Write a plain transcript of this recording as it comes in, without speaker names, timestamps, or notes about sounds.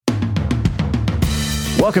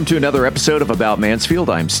Welcome to another episode of About Mansfield.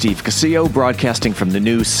 I'm Steve Casillo, broadcasting from the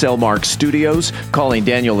new Cellmark Studios. Colleen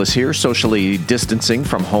Daniel is here, socially distancing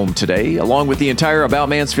from home today. Along with the entire About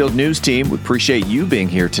Mansfield news team, we appreciate you being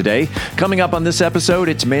here today. Coming up on this episode,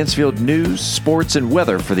 it's Mansfield news, sports, and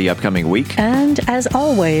weather for the upcoming week. And as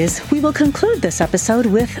always, we will conclude this episode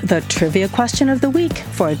with the trivia question of the week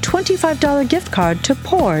for a $25 gift card to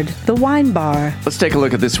Poured, the wine bar. Let's take a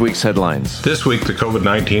look at this week's headlines. This week, the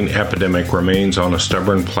COVID-19 epidemic remains on a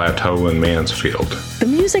stubborn plateau in Mansfield. The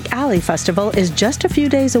Music Alley Festival is just a few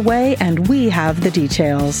days away, and we have the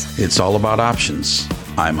details. It's all about options.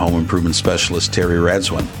 I'm Home Improvement Specialist Terry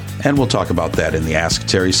Radzwin, and we'll talk about that in the Ask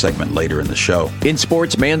Terry segment later in the show. In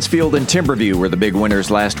sports, Mansfield and Timberview were the big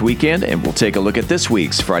winners last weekend, and we'll take a look at this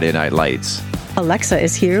week's Friday Night Lights. Alexa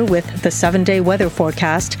is here with the 7-day weather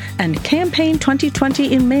forecast, and Campaign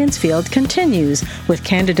 2020 in Mansfield continues with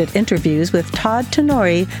candidate interviews with Todd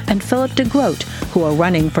Tenori and Philip DeGroat, who are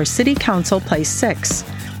running for City Council Place 6.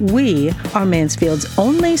 We are Mansfield's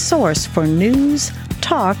only source for news,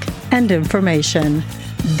 talk, and information.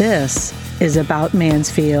 This is About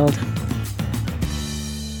Mansfield.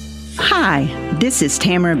 Hi, this is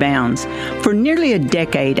Tamara Bounds. For nearly a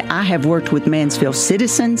decade, I have worked with Mansfield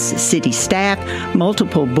citizens, city staff,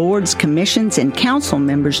 multiple boards, commissions, and council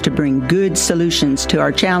members to bring good solutions to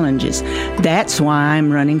our challenges. That's why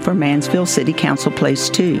I'm running for Mansfield City Council Place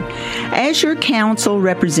 2. As your council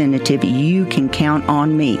representative, you can count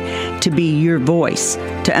on me to be your voice,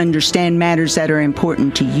 to understand matters that are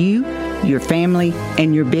important to you, your family,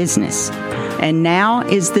 and your business. And now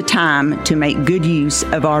is the time to make good use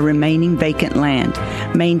of our remaining vacant land,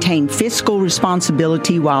 maintain fiscal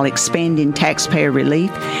responsibility while expanding taxpayer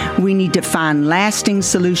relief. We need to find lasting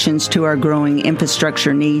solutions to our growing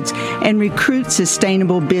infrastructure needs and recruit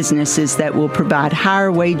sustainable businesses that will provide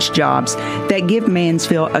higher wage jobs that give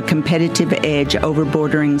Mansfield a competitive edge over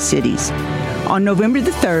bordering cities. On November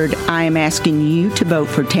the 3rd, I am asking you to vote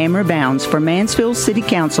for Tamara Bounds for Mansfield City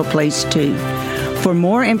Council Place 2. For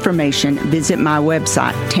more information, visit my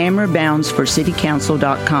website,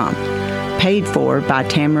 tamaraboundsforcitycouncil.com. Paid for by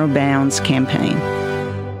Tamara Bounds Campaign.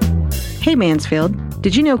 Hey Mansfield,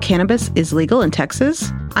 did you know cannabis is legal in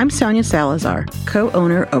Texas? I'm Sonia Salazar,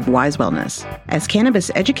 co-owner of Wise Wellness. As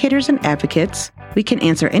cannabis educators and advocates, we can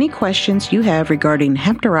answer any questions you have regarding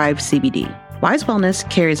hemp-derived CBD. Wise Wellness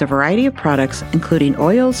carries a variety of products, including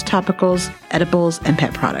oils, topicals, edibles, and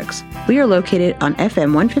pet products. We are located on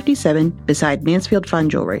FM 157 beside Mansfield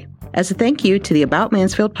Fine Jewelry. As a thank you to the About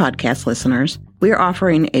Mansfield podcast listeners, we are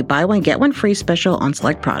offering a buy one, get one free special on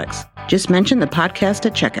select products. Just mention the podcast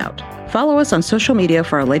at checkout. Follow us on social media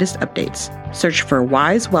for our latest updates. Search for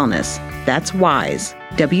Wise Wellness. That's Wise,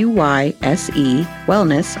 W-Y-S-E,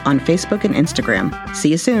 Wellness on Facebook and Instagram.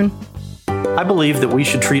 See you soon. I believe that we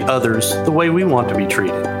should treat others the way we want to be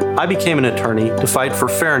treated. I became an attorney to fight for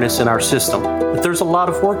fairness in our system, but there's a lot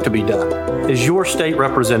of work to be done. As your state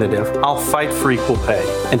representative, I'll fight for equal pay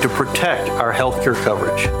and to protect our health care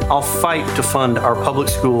coverage. I'll fight to fund our public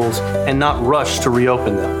schools and not rush to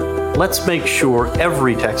reopen them. Let's make sure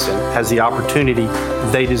every Texan has the opportunity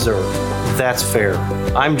they deserve. That's fair.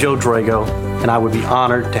 I'm Joe Drago, and I would be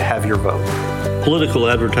honored to have your vote. Political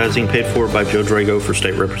advertising paid for by Joe Drago for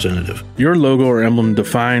state representative. Your logo or emblem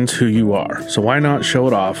defines who you are, so why not show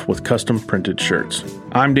it off with custom printed shirts?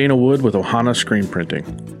 I'm Dana Wood with Ohana Screen Printing.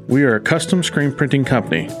 We are a custom screen printing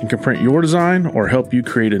company and can print your design or help you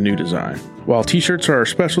create a new design. While t-shirts are our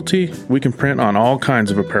specialty, we can print on all kinds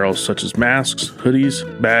of apparel such as masks, hoodies,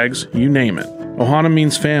 bags, you name it. Ohana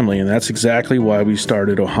means family, and that's exactly why we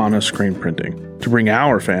started Ohana Screen Printing, to bring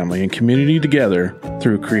our family and community together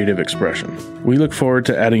through creative expression. We look forward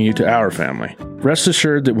to adding you to our family. Rest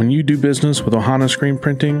assured that when you do business with Ohana Screen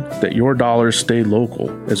Printing, that your dollars stay local,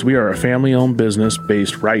 as we are a family-owned business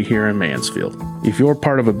based right here in Mansfield. If you're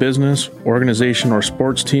part of a business, organization, or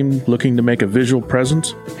sports team looking to make a visual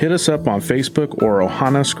presence, hit us up on Facebook or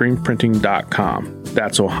ohanascreenprinting.com.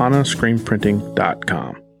 That's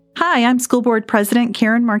ohanascreenprinting.com. Hi, I'm School Board President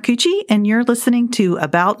Karen Marcucci, and you're listening to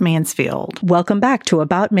About Mansfield. Welcome back to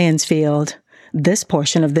About Mansfield. This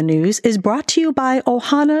portion of the news is brought to you by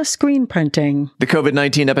Ohana Screen Printing. The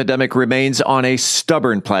COVID-19 epidemic remains on a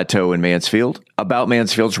stubborn plateau in Mansfield. About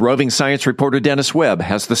Mansfield's roving science reporter Dennis Webb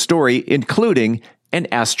has the story, including an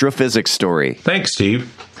astrophysics story. Thanks,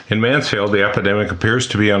 Steve. In Mansfield, the epidemic appears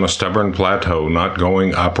to be on a stubborn plateau, not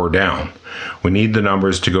going up or down. We need the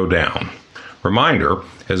numbers to go down. Reminder,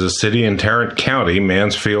 as a city in Tarrant County,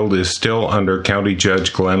 Mansfield is still under County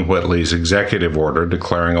Judge Glenn Whitley's executive order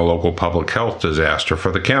declaring a local public health disaster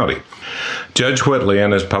for the county. Judge Whitley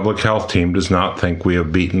and his public health team does not think we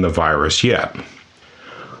have beaten the virus yet.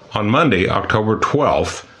 On Monday, October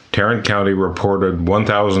 12th, Tarrant County reported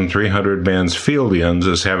 1,300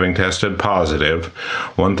 Mansfieldians as having tested positive.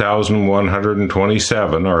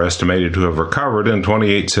 1,127 are estimated to have recovered, and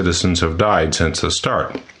 28 citizens have died since the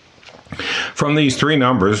start. From these three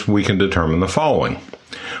numbers, we can determine the following.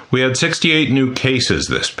 We had 68 new cases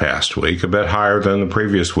this past week, a bit higher than the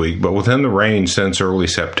previous week, but within the range since early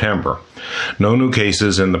September. No new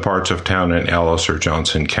cases in the parts of town in Ellis or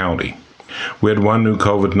Johnson County. We had one new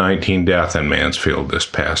COVID-19 death in Mansfield this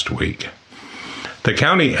past week. The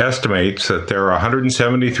county estimates that there are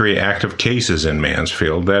 173 active cases in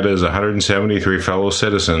Mansfield, that is 173 fellow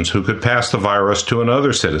citizens who could pass the virus to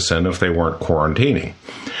another citizen if they weren't quarantining.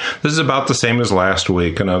 This is about the same as last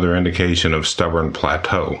week, another indication of stubborn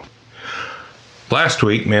plateau. Last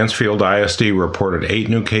week, Mansfield ISD reported 8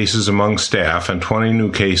 new cases among staff and 20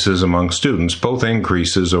 new cases among students, both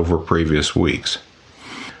increases over previous weeks.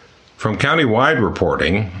 From county-wide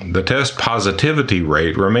reporting, the test positivity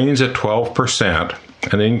rate remains at 12%,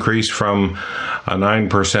 an increase from a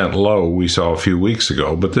 9% low we saw a few weeks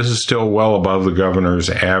ago, but this is still well above the governor's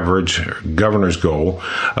goal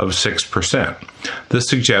of 6%. This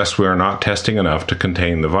suggests we are not testing enough to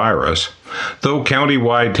contain the virus, though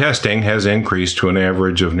county-wide testing has increased to an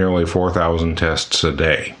average of nearly 4,000 tests a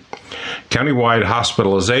day. Countywide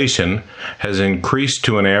hospitalization has increased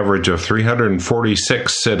to an average of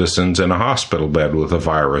 346 citizens in a hospital bed with the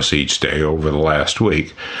virus each day over the last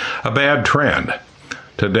week, a bad trend.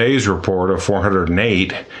 Today's report of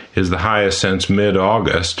 408 is the highest since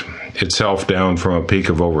mid-August, itself down from a peak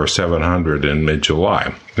of over 700 in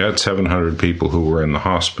mid-July. That's 700 people who were in the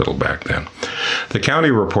hospital back then. The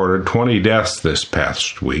county reported 20 deaths this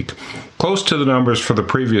past week, close to the numbers for the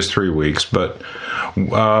previous 3 weeks, but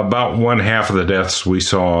about one half of the deaths we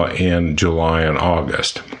saw in July and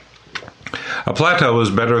August. A plateau is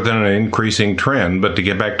better than an increasing trend, but to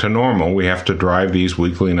get back to normal, we have to drive these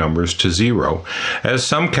weekly numbers to zero, as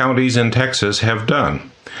some counties in Texas have done.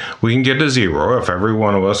 We can get to zero if every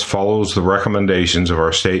one of us follows the recommendations of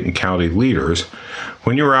our state and county leaders.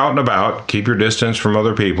 When you're out and about, keep your distance from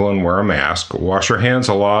other people and wear a mask. Wash your hands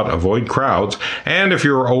a lot, avoid crowds, and if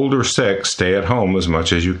you're old or sick, stay at home as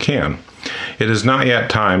much as you can. It is not yet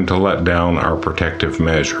time to let down our protective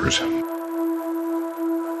measures.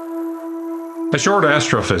 A short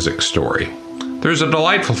astrophysics story. There's a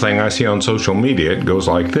delightful thing I see on social media. It goes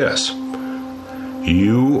like this.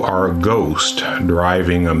 You are a ghost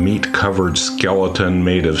driving a meat-covered skeleton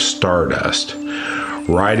made of stardust,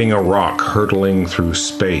 riding a rock hurtling through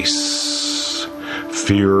space.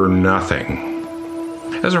 Fear nothing.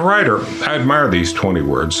 As a writer, I admire these 20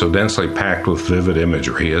 words so densely packed with vivid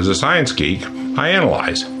imagery. As a science geek, I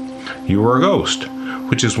analyze. You are a ghost,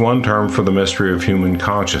 which is one term for the mystery of human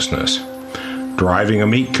consciousness. Driving a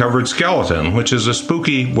meat-covered skeleton, which is a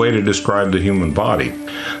spooky way to describe the human body.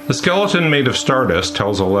 The skeleton made of stardust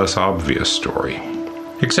tells a less obvious story.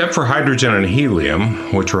 Except for hydrogen and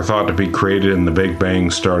helium, which were thought to be created in the Big Bang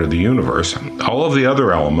start of the universe, all of the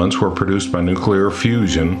other elements were produced by nuclear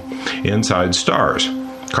fusion inside stars.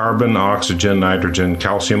 Carbon, oxygen, nitrogen,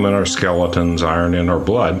 calcium in our skeletons, iron in our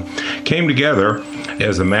blood, came together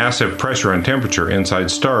as the massive pressure and temperature inside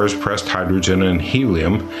stars pressed hydrogen and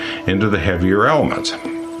helium into the heavier elements.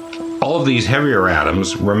 All of these heavier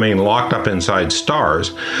atoms remain locked up inside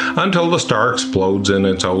stars until the star explodes in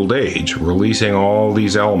its old age, releasing all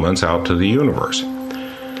these elements out to the universe.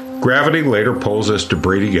 Gravity later pulls this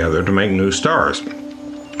debris together to make new stars.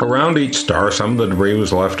 Around each star, some of the debris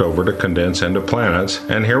was left over to condense into planets,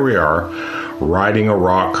 and here we are, riding a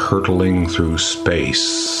rock hurtling through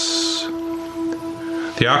space.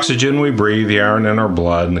 The oxygen we breathe, the iron in our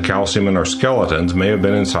blood, and the calcium in our skeletons may have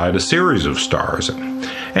been inside a series of stars.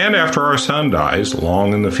 And after our sun dies,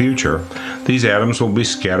 long in the future, these atoms will be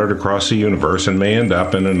scattered across the universe and may end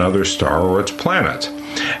up in another star or its planets.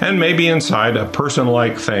 And maybe inside a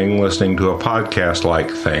person-like thing listening to a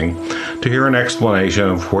podcast-like thing to hear an explanation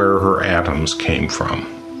of where her atoms came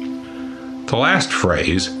from. The last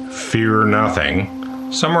phrase, fear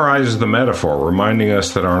nothing, summarizes the metaphor, reminding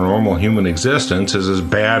us that our normal human existence is as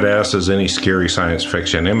badass as any scary science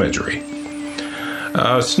fiction imagery.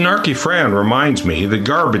 A snarky friend reminds me that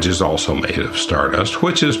garbage is also made of stardust,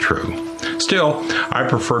 which is true. Still, I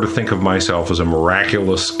prefer to think of myself as a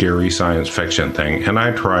miraculous, scary science fiction thing, and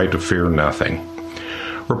I try to fear nothing.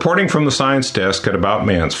 Reporting from the Science Desk at About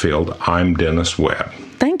Mansfield, I'm Dennis Webb.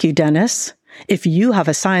 Thank you, Dennis. If you have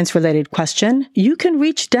a science-related question, you can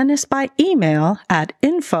reach Dennis by email at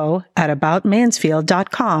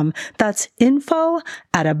info@aboutmansfield.com. That's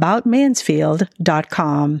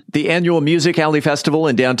info@aboutmansfield.com. The annual Music Alley Festival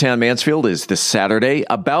in downtown Mansfield is this Saturday.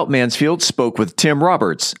 About Mansfield spoke with Tim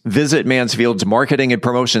Roberts, Visit Mansfield's marketing and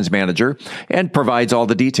promotions manager, and provides all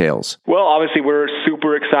the details. Well, obviously, we're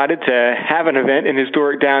super excited to have an event in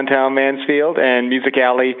historic downtown Mansfield, and Music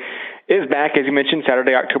Alley is back, as you mentioned,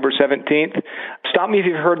 Saturday, October 17th. Stop me if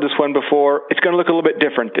you've heard this one before. It's going to look a little bit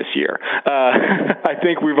different this year. I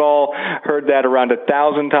think we've all heard that around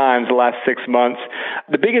 1,000 times the last 6 months.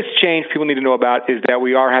 The biggest change people need to know about is that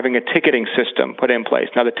we are having a ticketing system put in place.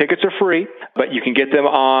 Now, the tickets are free, but you can get them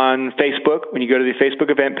on Facebook. When you go to the Facebook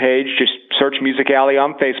event page, just search Music Alley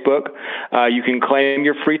on Facebook. You can claim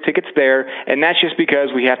your free tickets there, and that's just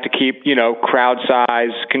because we have to keep, crowd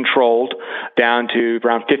size controlled down to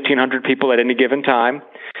around 1,500 people at any given time.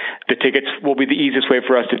 The tickets will be the easiest way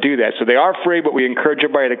for us to do that. So they are free, but we encourage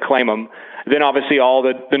everybody to claim them. Then obviously all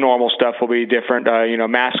the normal stuff will be different.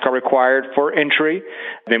 Masks are required for entry.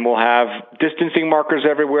 Then we'll have distancing markers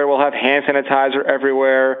everywhere. We'll have hand sanitizer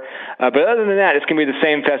everywhere. But other than that, it's going to be the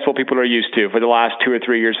same festival people are used to for the last 2 or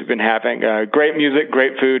 3 years we've been having. Great music,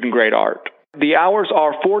 great food, and great art. The hours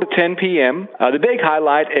are 4 to 10 p.m. The big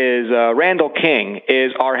highlight is Randall King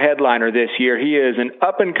is our headliner this year. He is an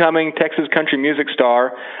up-and-coming Texas country music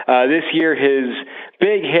star. This year, his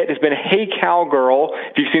big hit has been Hey Cowgirl.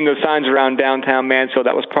 If you've seen those signs around downtown Mansfield,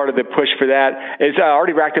 that was part of the push for that. It's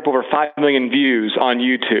already racked up over 5 million views on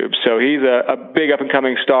YouTube. So he's a big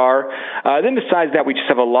up-and-coming star. Then besides that, we just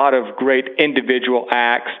have a lot of great individual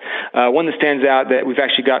acts. One that stands out that we've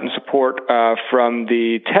actually gotten support from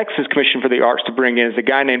the Texas Commission for the Arts to bring in is a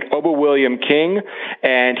guy named Oba William King,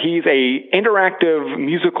 and he's a interactive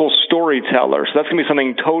musical storyteller. So that's going to be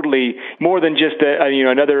something totally more than just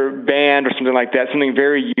another band or something like that, something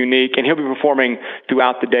very unique, and he'll be performing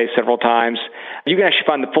throughout the day several times. You can actually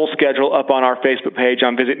find the full schedule up on our Facebook page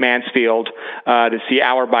on Visit Mansfield to see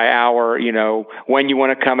hour by hour, when you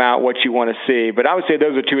want to come out, what you want to see. But I would say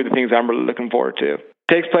those are two of the things I'm really looking forward to.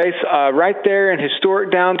 Takes place right there in historic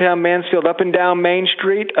downtown Mansfield, up and down Main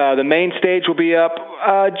Street. The main stage will be up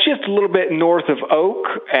just a little bit north of Oak,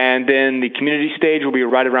 and then the community stage will be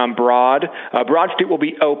right around Broad. Broad Street will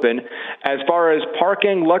be open. As far as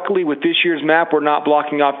parking, luckily with this year's map, we're not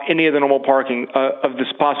blocking off any of the normal parking of the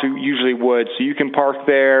spots we usually would. So you can park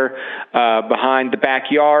there behind the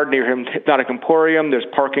backyard near Hypnotic Emporium. There's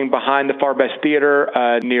parking behind the Far Best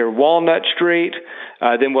Theater near Walnut Street.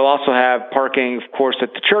 Then we'll also have parking, of course,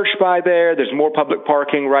 at the church by there. There's more public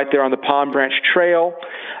parking right there on the Palm Branch Trail.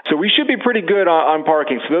 So we should be pretty good on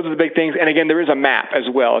parking. So those are the big things. And again, there is a map as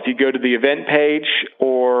well. If you go to the event page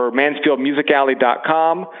or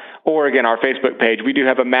MansfieldMusicAlley.com, or again, our Facebook page, we do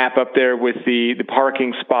have a map up there with the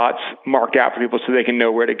parking spots marked out for people so they can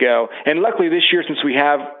know where to go. And luckily this year, since we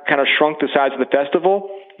have kind of shrunk the size of the festival,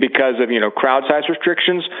 because of, crowd size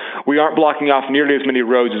restrictions, we aren't blocking off nearly as many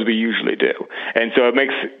roads as we usually do. And so it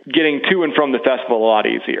makes getting to and from the festival a lot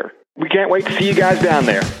easier. We can't wait to see you guys down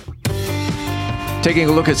there. Taking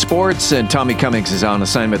a look at sports, and Tommy Cummings is on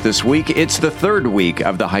assignment this week. It's the third week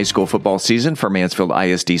of the high school football season for Mansfield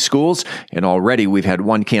ISD schools, and already we've had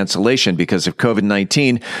one cancellation because of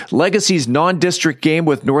COVID-19. Legacy's non-district game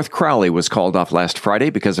with North Crowley was called off last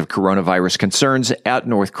Friday because of coronavirus concerns at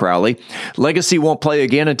North Crowley. Legacy won't play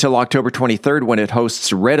again until October 23rd when it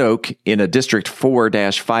hosts Red Oak in a District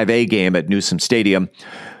 4-5A game at Newsom Stadium.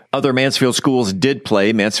 Other Mansfield schools did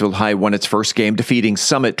play. Mansfield High won its first game, defeating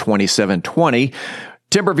Summit 27-20.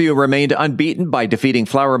 Timberview remained unbeaten by defeating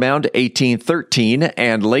Flower Mound 18-13,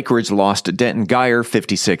 and Lake Ridge lost to Denton Guyer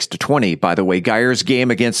 56-20. By the way, Guyer's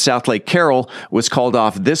game against Southlake Carroll was called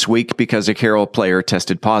off this week because a Carroll player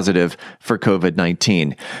tested positive for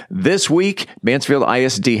COVID-19. This week, Mansfield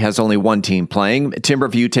ISD has only one team playing.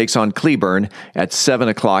 Timberview takes on Cleburne at 7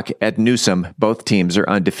 o'clock at Newsom. Both teams are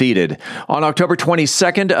undefeated. On October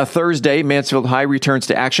 22nd, a Thursday, Mansfield High returns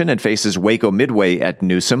to action and faces Waco Midway at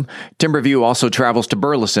Newsom. Timberview also travels to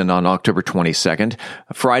Burleson on October 22nd.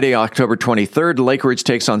 Friday, October 23rd, Lake Ridge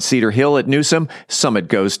takes on Cedar Hill at Newsom. Summit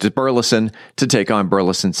goes to Burleson to take on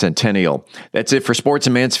Burleson Centennial. That's it for sports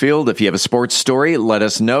in Mansfield. If you have a sports story, let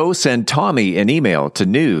us know. Send Tommy an email to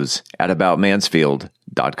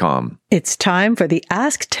news@aboutmansfield.com. It's time for the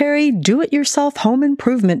Ask Terry Do-It-Yourself Home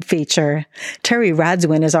Improvement feature. Terry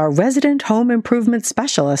Radzwin is our resident home improvement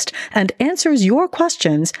specialist and answers your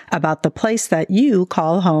questions about the place that you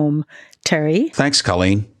call home. Terry? Thanks,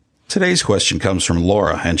 Colleen. Today's question comes from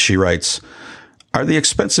Laura, and she writes, Are the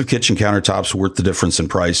expensive kitchen countertops worth the difference in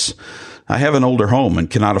price? I have an older home and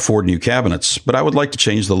cannot afford new cabinets, but I would like to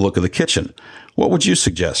change the look of the kitchen. What would you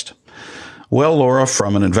suggest? Well, Laura,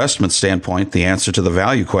 from an investment standpoint, the answer to the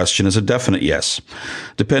value question is a definite yes.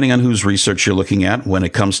 Depending on whose research you're looking at, when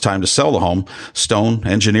it comes time to sell the home, stone,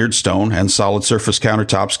 engineered stone, and solid surface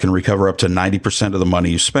countertops can recover up to 90% of the money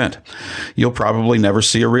you spent. You'll probably never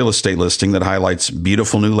see a real estate listing that highlights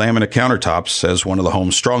beautiful new laminate countertops as one of the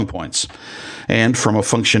home's strong points. And from a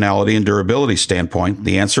functionality and durability standpoint,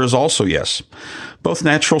 the answer is also yes. Both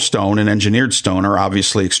natural stone and engineered stone are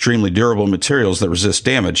obviously extremely durable materials that resist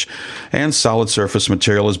damage, and solid surface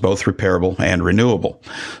material is both repairable and renewable.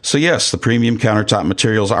 So yes, the premium countertop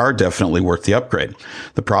materials are definitely worth the upgrade.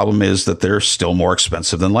 The problem is that they're still more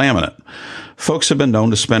expensive than laminate. Folks have been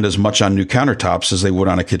known to spend as much on new countertops as they would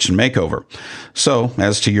on a kitchen makeover. So,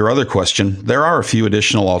 as to your other question, there are a few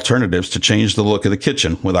additional alternatives to change the look of the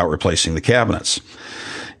kitchen without replacing the cabinets.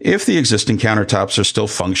 If the existing countertops are still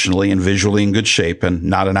functionally and visually in good shape and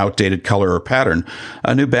not an outdated color or pattern,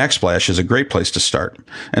 a new backsplash is a great place to start,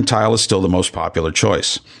 and tile is still the most popular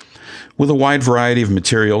choice. With a wide variety of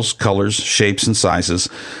materials, colors, shapes, and sizes,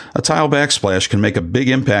 a tile backsplash can make a big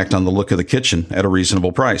impact on the look of the kitchen at a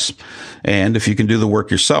reasonable price. And if you can do the work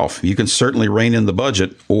yourself, you can certainly rein in the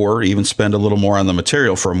budget or even spend a little more on the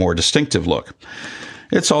material for a more distinctive look.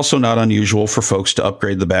 It's also not unusual for folks to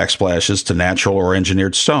upgrade the backsplashes to natural or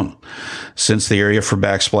engineered stone. Since the area for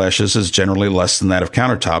backsplashes is generally less than that of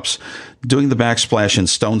countertops, doing the backsplash in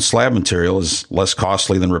stone slab material is less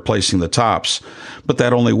costly than replacing the tops, but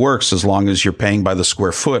that only works as long as you're paying by the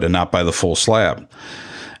square foot and not by the full slab.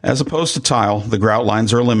 As opposed to tile, the grout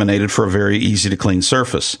lines are eliminated for a very easy to clean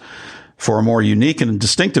surface. For a more unique and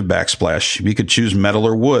distinctive backsplash, you could choose metal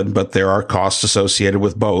or wood, but there are costs associated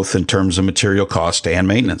with both in terms of material cost and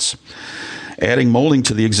maintenance. Adding molding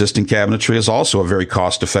to the existing cabinetry is also a very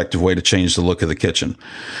cost-effective way to change the look of the kitchen.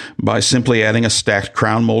 By simply adding a stacked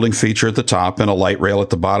crown molding feature at the top and a light rail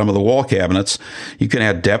at the bottom of the wall cabinets, you can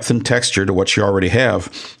add depth and texture to what you already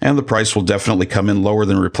have, and the price will definitely come in lower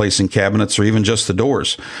than replacing cabinets or even just the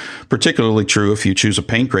doors. Particularly true if you choose a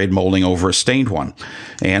paint grade molding over a stained one.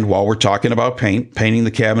 And while we're talking about painting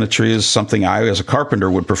the cabinetry is something I, as a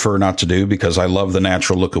carpenter, would prefer not to do because I love the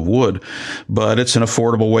natural look of wood, but it's an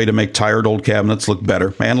affordable way to make tired old cabinets look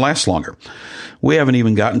better and last longer. We haven't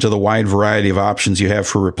even gotten to the wide variety of options you have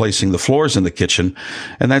for replacing the floors in the kitchen,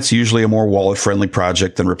 and that's usually a more wallet-friendly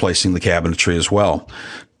project than replacing the cabinetry as well.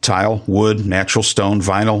 Tile, wood, natural stone,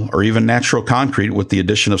 vinyl, or even natural concrete with the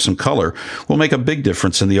addition of some color will make a big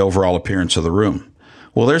difference in the overall appearance of the room.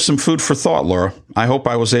 Well, there's some food for thought, Laura. I hope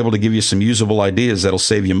I was able to give you some usable ideas that'll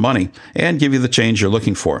save you money and give you the change you're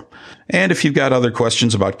looking for. And if you've got other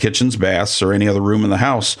questions about kitchens, baths, or any other room in the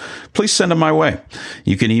house, please send them my way.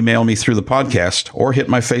 You can email me through the podcast or hit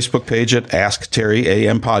my Facebook page at Ask Terry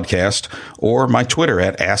AM Podcast or my Twitter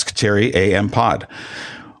at Ask Terry AM Pod.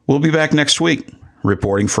 We'll be back next week.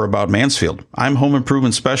 Reporting for About Mansfield, I'm Home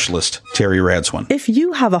Improvement Specialist Terry Radzwan. If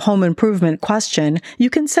you have a home improvement question,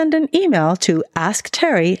 you can send an email to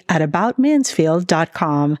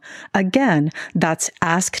askterry@aboutmansfield.com. Again, that's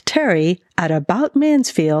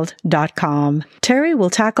askterry@aboutmansfield.com. Terry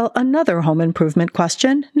will tackle another home improvement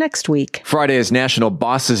question next week. Friday is National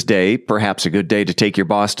Bosses Day, perhaps a good day to take your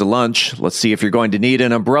boss to lunch. Let's see if you're going to need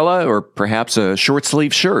an umbrella or perhaps a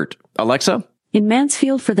short-sleeve shirt. Alexa? In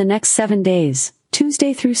Mansfield for the next 7 days,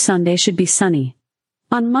 Tuesday through Sunday should be sunny.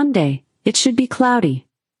 On Monday, it should be cloudy.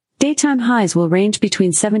 Daytime highs will range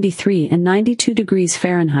between 73 and 92 degrees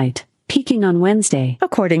Fahrenheit, peaking on Wednesday.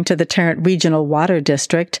 According to the Tarrant Regional Water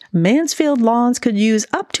District, Mansfield lawns could use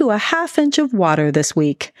up to a half-inch of water this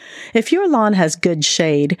week. If your lawn has good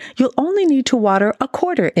shade, you'll only need to water a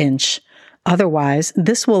 1/4 inch. Otherwise,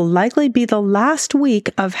 this will likely be the last week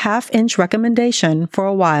of half-inch recommendation for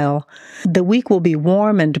a while. The week will be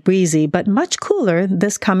warm and breezy, but much cooler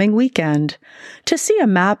this coming weekend. To see a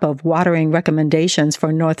map of watering recommendations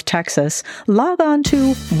for North Texas, log on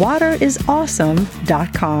to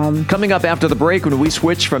waterisawesome.com. Coming up after the break, when we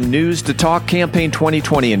switch from news to talk, Campaign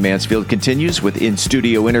 2020 in Mansfield continues with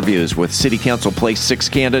in-studio interviews with City Council Place 6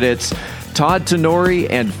 candidates Todd Tenori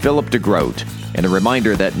and Philip DeGroat. And a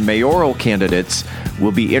reminder that mayoral candidates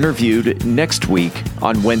will be interviewed next week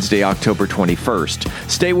on Wednesday, October 21st.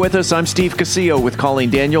 Stay with us. I'm Steve Casillo with Colleen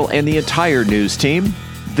Daniel and the entire news team.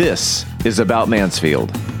 This is About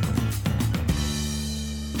Mansfield.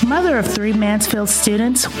 mother of 3 Mansfield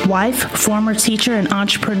students, wife, former teacher, and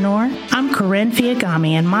entrepreneur, I'm Corinne Fiagami,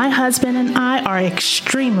 and my husband and I are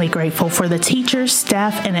extremely grateful for the teachers,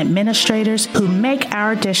 staff, and administrators who make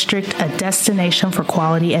our district a destination for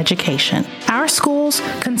quality education. Our schools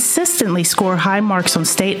consistently score high marks on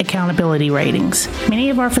state accountability ratings. Many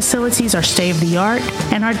of our facilities are state-of-the-art,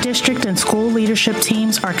 and our district and school leadership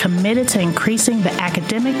teams are committed to increasing the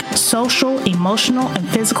academic, social, emotional, and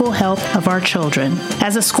physical health of our children.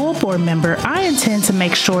 As a school board member, I intend to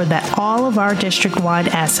make sure that all of our district-wide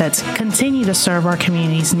assets continue to serve our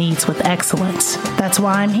community's needs with excellence. That's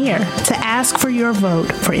why I'm here, to ask for your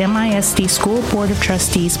vote for MISD School Board of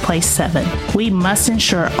Trustees Place 7. We must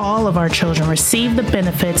ensure all of our children receive the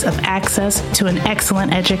benefits of access to an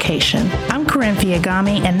excellent education. I'm Corinne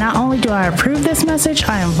Fiagami, and not only do I approve this message,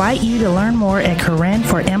 I invite you to learn more at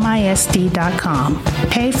CorinneForMISD.com.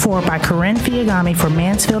 Paid for by Corinne Fiagami for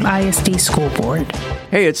Mansfield ISD School Board.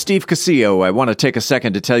 Hey, it's Steve Casillo. I want to take a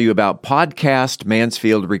second to tell you about Podcast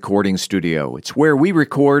Mansfield Recording Studio. It's where we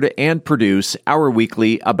record and produce our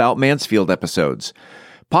weekly About Mansfield episodes.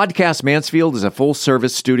 Podcast Mansfield is a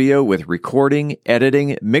full-service studio with recording,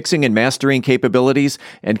 editing, mixing, and mastering capabilities,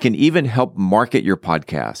 and can even help market your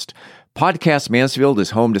podcast. Podcast Mansfield is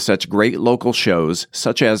home to such great local shows,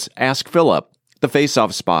 such as Ask Philip, The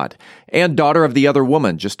Face-Off Spot, and Daughter of the Other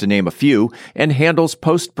Woman, just to name a few, and handles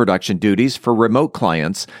post-production duties for remote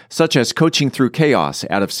clients, such as Coaching Through Chaos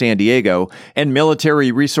out of San Diego and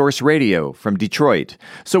Military Resource Radio from Detroit.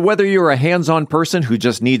 So whether you're a hands-on person who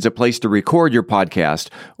just needs a place to record your podcast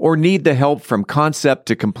or need the help from concept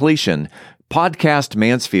to completion, Podcast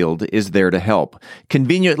Mansfield is there to help.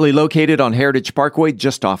 Conveniently located on Heritage Parkway,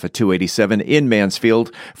 just off of 287 in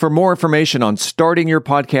Mansfield. For more information on starting your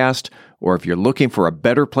podcast, or if you're looking for a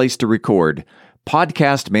better place to record,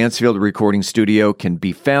 Podcast Mansfield Recording Studio can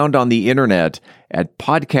be found on the internet at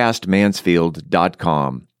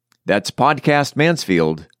podcastmansfield.com. That's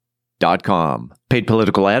podcastmansfield.com. Paid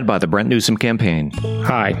political ad by the Brent Newsom campaign.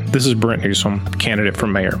 Hi, this is Brent Newsom, candidate for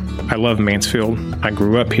mayor. I love Mansfield. I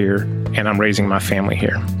grew up here, and I'm raising my family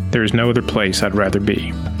here. There is no other place I'd rather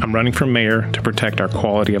be. I'm running for mayor to protect our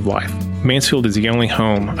quality of life. Mansfield is the only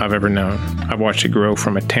home I've ever known. I've watched it grow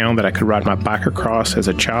from a town that I could ride my bike across as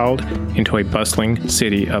a child into a bustling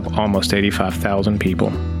city of almost 85,000 people.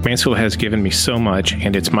 Mansfield has given me so much,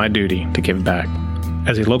 and it's my duty to give back.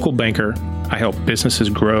 As a local banker, I help businesses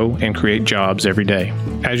grow and create jobs every day.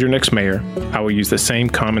 As your next mayor, I will use the same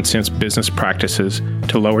common sense business practices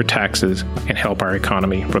to lower taxes and help our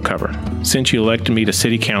economy recover. Since you elected me to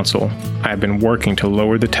City Council, I have been working to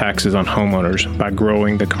lower the taxes on homeowners by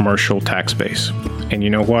growing the commercial tax base. And you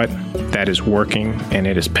know what? That is working, and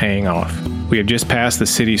it is paying off. We have just passed the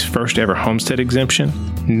city's first ever homestead exemption.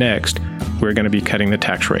 Next, we're going to be cutting the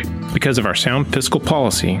tax rate. Because of our sound fiscal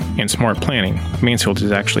policy and smart planning, Mansfield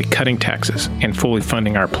is actually cutting taxes and fully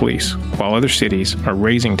funding our police, while other cities are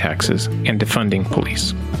raising taxes and defunding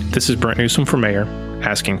police. This is Brent Newsom for mayor,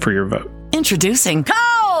 asking for your vote. Introducing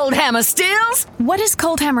Cold Hammer Stills. What is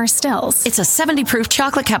Cold Hammer Stills? It's a 70-proof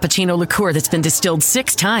chocolate cappuccino liqueur that's been distilled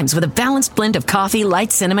 6 times with a balanced blend of coffee,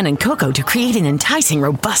 light cinnamon, and cocoa to create an enticing,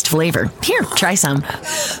 robust flavor. Here, try some.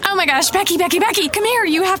 Oh my gosh, Becky, come here.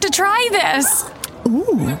 You have to try this.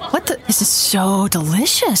 Ooh, what the? This is so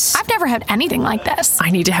delicious. I've never had anything like this.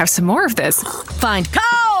 I need to have some more of this. Find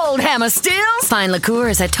Cold Hammer Stills. Find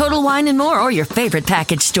liqueurs at Total Wine & More or your favorite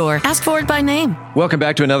package store. Ask for it by name. Welcome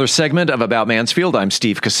back to another segment of About Mansfield. I'm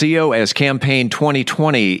Steve Casillo as Campaign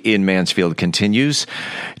 2020 in Mansfield continues.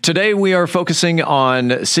 Today we are focusing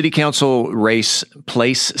on City Council race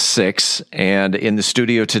Place 6, and in the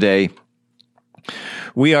studio today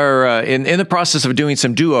we are in the process of doing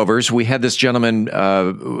some do-overs. We had this gentleman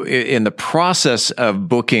in the process of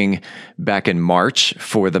booking back in March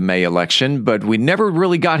for the May election, but we never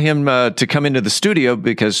really got him to come into the studio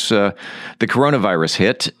because the coronavirus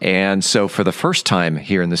hit. And so for the first time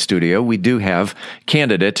here in the studio, we do have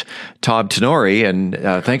candidate Todd Tenori. And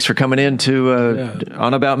thanks for coming in to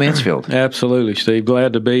on About Mansfield. Absolutely, Steve.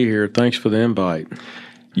 Glad to be here. Thanks for the invite.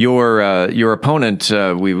 Your opponent,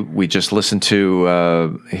 we just listened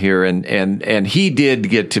to here, and he did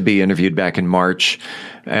get to be interviewed back in March,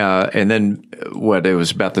 and then it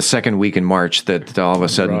was about the second week in March that all of a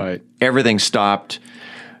sudden everything stopped.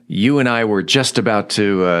 You and I were just about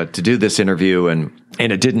to do this interview, and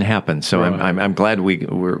it didn't happen. So I'm glad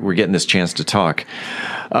we're getting this chance to talk.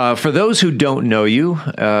 For those who don't know you,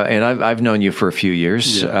 and I've known you for a few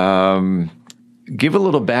years. Yeah. Give a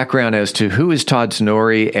little background as to who is Todd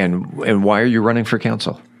Tenori and why are you running for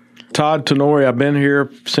council? Todd Tenori, I've been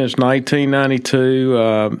here since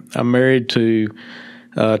 1992. I'm married to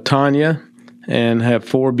Tanya, and have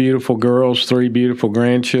 4 beautiful girls, 3 beautiful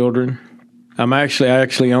grandchildren. I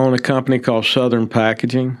actually own a company called Southern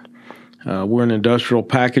Packaging. We're an industrial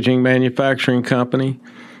packaging manufacturing company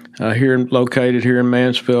located here in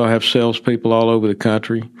Mansfield. I have salespeople all over the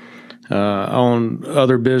country. I own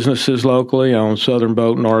other businesses locally. I own Southern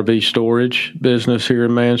Boat and RV Storage business here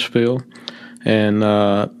in Mansfield. And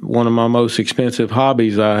one of my most expensive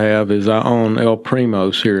hobbies I have is I own El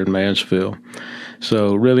Primos here in Mansfield.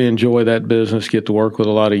 So really enjoy that business, get to work with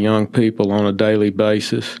a lot of young people on a daily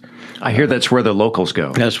basis. I hear that's where the locals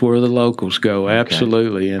go. That's where the locals go,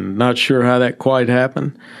 absolutely. Okay. And not sure how that quite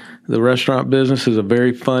happened. The restaurant business is a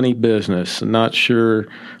very funny business. Not sure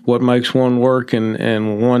what makes one work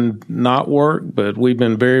and one not work, but we've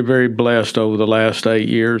been very, very blessed over the last 8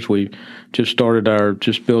 years. We just built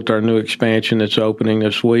our new expansion that's opening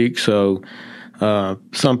this week. So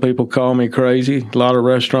some people call me crazy. A lot of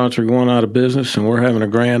restaurants are going out of business, and we're having a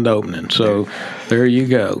grand opening. So there you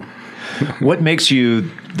go. What makes you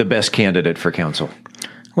the best candidate for council?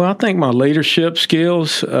 Well, I think my leadership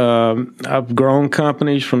skills. I've grown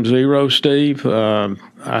companies from zero, Steve. I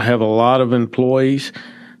have a lot of employees.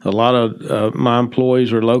 A lot of my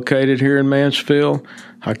employees are located here in Mansfield.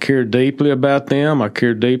 I care deeply about them. I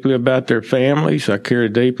care deeply about their families. I care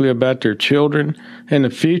deeply about their children and the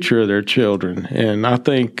future of their children. And I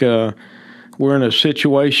think we're in a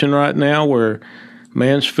situation right now where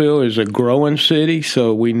Mansfield is a growing city,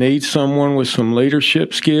 so we need someone with some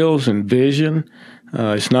leadership skills and vision.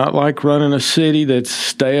 It's not like running a city that's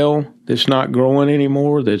stale, that's not growing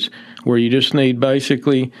anymore, that's where you just need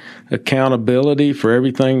basically accountability for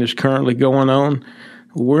everything that's currently going on.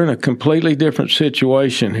 We're in a completely different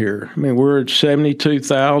situation here. I mean, we're at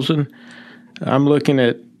 72,000. I'm looking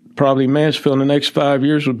at probably Mansfield in the next 5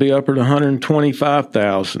 years will be up at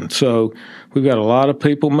 125,000. So we've got a lot of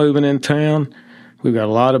people moving in town. We've got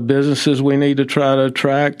a lot of businesses we need to try to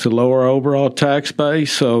attract to lower our overall tax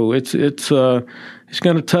base. So it's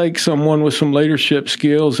going to take someone with some leadership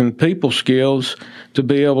skills and people skills to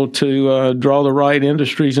be able to draw the right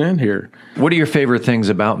industries in here. What are your favorite things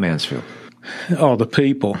about Mansfield? Oh, the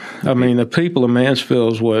people. I mean, the people of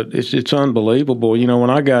Mansfield is it's unbelievable. You know, when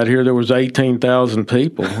I got here, there was 18,000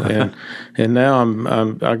 people, and now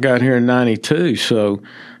I got here in '92. So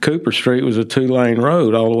Cooper Street was a 2-lane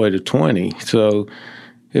road all the way to 20. So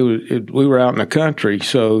we were out in the country.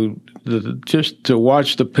 So just to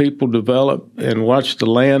watch the people develop and watch the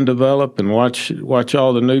land develop and watch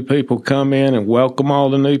all the new people come in and welcome all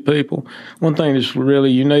the new people. One thing that's really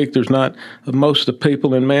unique, most of the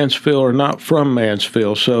people in Mansfield are not from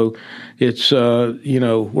Mansfield. So it's,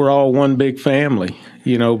 we're all one big family,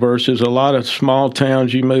 versus a lot of small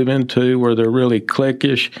towns you move into where they're really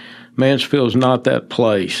cliquish. Mansfield's not that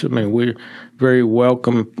place. I mean, we're very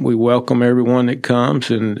welcome. We welcome everyone that comes,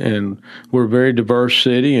 and we're a very diverse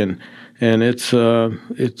city, and it's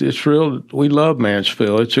real. We love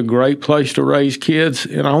Mansfield. It's a great place to raise kids,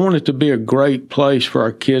 and I want it to be a great place for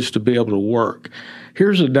our kids to be able to work.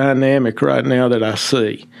 Here's a dynamic right now that I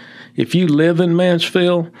see. If you live in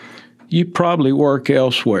Mansfield, you probably work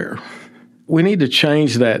elsewhere. We need to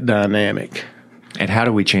change that dynamic. And how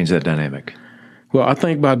do we change that dynamic? Well, I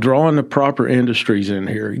think by drawing the proper industries in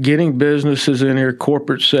here, getting businesses in here,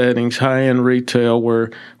 corporate settings, high-end retail,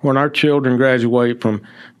 where when our children graduate from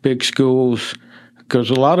big schools, because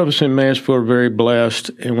a lot of us in Mansfield are very blessed,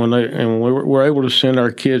 and we're able to send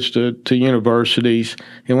our kids to universities,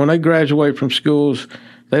 and when they graduate from schools,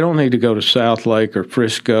 they don't need to go to Southlake or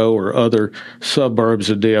Frisco or other suburbs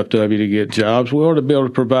of DFW to get jobs. We ought to be able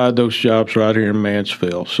to provide those jobs right here in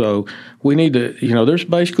Mansfield. So we need to, there's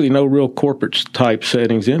basically no real corporate type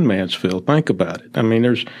settings in Mansfield. Think about it. I mean,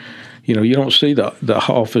 there's, you don't see the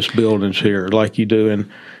office buildings here like you do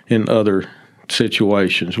in other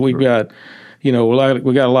situations. We've got, we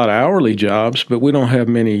got a lot of hourly jobs, but we don't have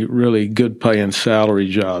many really good paying salary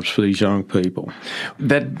jobs for these young people.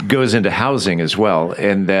 That goes into housing as well,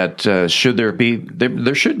 and that should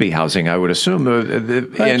there should be housing, I would assume.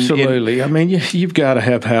 Absolutely. I mean, you've got to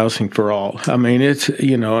have housing for all. I mean, it's,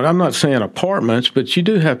 and I'm not saying apartments, but you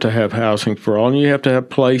do have to have housing for all, and you have to have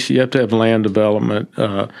you have to have land development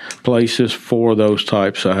places for those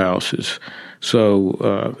types of houses.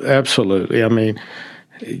 So absolutely. I mean,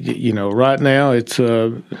 right now it's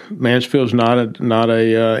Mansfield's not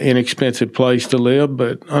a inexpensive place to live,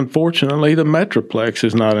 but unfortunately the Metroplex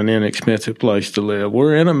is not an inexpensive place to live.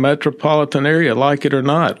 We're in a metropolitan area, like it or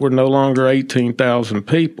not. We're no longer 18,000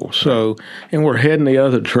 people, and we're heading the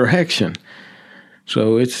other direction.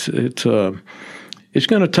 So it's going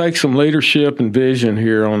to take some leadership and vision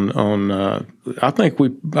here on I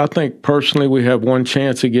think personally we have one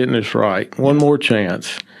chance of getting this right, one more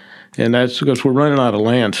chance. And that's because we're running out of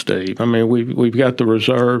land, Steve. I mean, we've got the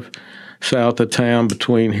reserve south of town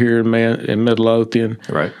between here and Midlothian.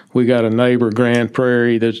 Right. We got a neighbor, Grand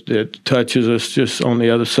Prairie, that touches us just on the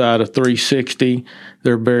other side of 360.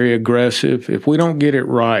 They're very aggressive. If we don't get it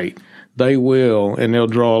right, they will, and they'll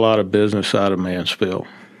draw a lot of business out of Mansfield.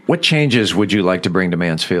 What changes would you like to bring to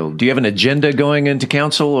Mansfield? Do you have an agenda going into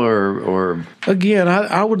council or? Again,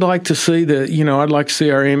 I would like to see I'd like to see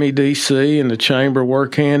our MEDC and the chamber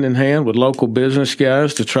work hand in hand with local business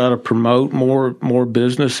guys to try to promote more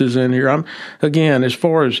businesses in here. Again, as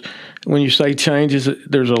far as when you say changes,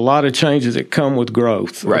 there's a lot of changes that come with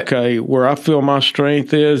growth. Right. Okay. Where I feel my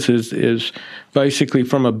strength is basically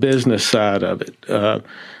from a business side of it.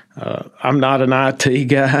 I'm not an IT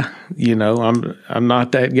guy, I'm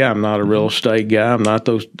not that guy. I'm not a real estate guy. I'm not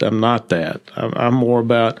that. I'm more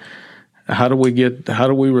about how do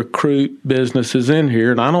we recruit businesses in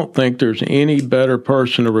here? And I don't think there's any better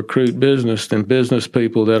person to recruit business than business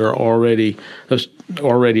people that are already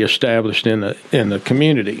established in the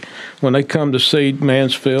community. When they come to see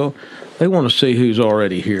Mansfield, they want to see who's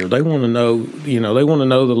already here. They want to know, they want to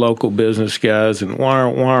know the local business guys and why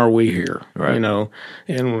are we here, right.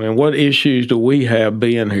 And what issues do we have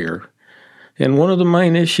being here? And one of the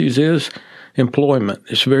main issues is employment.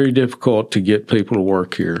 It's very difficult to get people to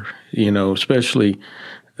work here, especially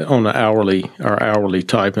on our hourly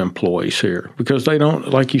type employees here, because they don't,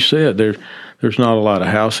 like you said, there's not a lot of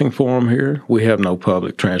housing for them here. We have no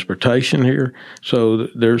public transportation here. So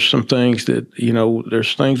there's some things that,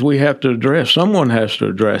 there's things we have to address. Someone has to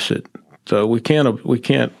address it. So we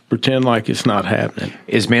can't pretend like it's not happening.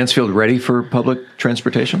 Is Mansfield ready for public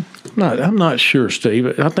transportation? I'm not sure,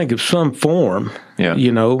 Steve. I think of some form. Yeah.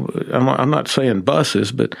 I'm not saying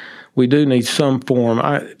buses, but we do need some form.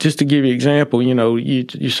 Just to give you an example,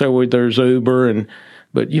 you say, well, there's Uber,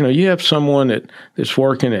 but you have someone that's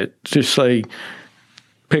working at, just say,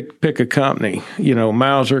 pick a company,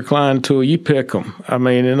 Mauser, Klein Tool, you pick them. I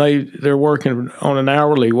mean, and they're working on an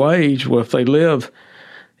hourly wage. Well, if they live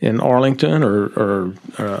in Arlington or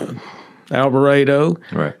Alvarado,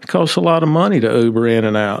 right. It costs a lot of money to Uber in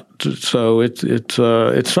and out. So it's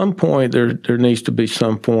at some point there needs to be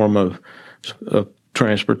some form of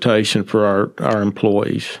transportation for our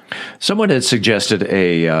employees. Someone had suggested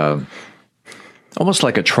almost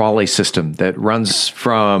like a trolley system that runs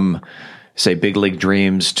from, say, Big League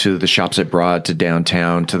Dreams to the Shops at Broad to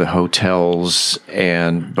downtown to the hotels,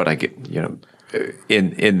 but I get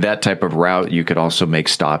in that type of route, you could also make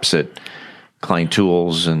stops at Klein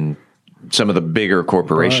Tools and some of the bigger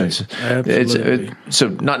corporations. Right. Absolutely. So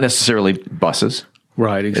not necessarily buses.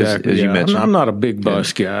 Right, exactly. As you mentioned. I'm not a big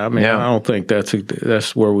bus guy. I mean, I don't think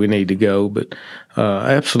that's where we need to go. But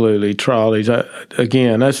absolutely, trolleys.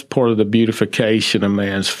 Again, that's part of the beautification of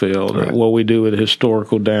Mansfield. Right. What we do with the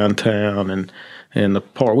historical downtown and the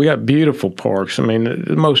park. We got beautiful parks. I mean,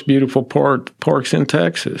 the most beautiful parks in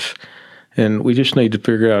Texas. And we just need to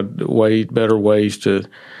figure out better ways to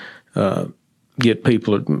get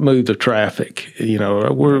people to move the traffic.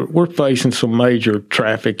 We're facing some major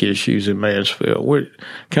traffic issues in Mansfield. We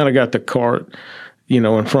kind of got the cart, in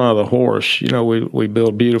front of the horse. We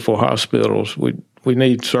build beautiful hospitals. We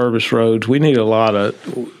need service roads. We need a lot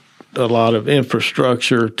of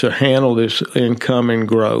infrastructure to handle this incoming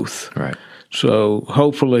growth. Right. So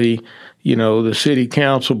hopefully, the city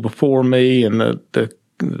council before me and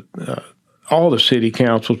all the city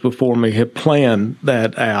councils before me have planned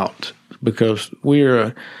that out, because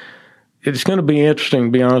it's going to be interesting,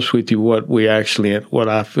 to be honest with you, what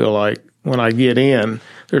I feel like when I get in.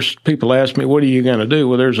 There's people ask me, what are you going to do?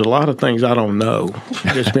 Well, there's a lot of things I don't know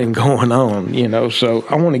that's been going on, so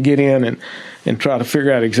I want to get in and try to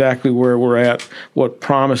figure out exactly where we're at, what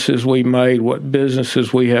promises we made, what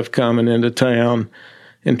businesses we have coming into town,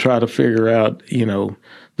 and try to figure out,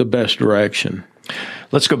 the best direction.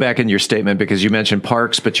 Let's go back in your statement, because you mentioned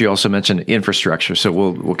parks, but you also mentioned infrastructure. So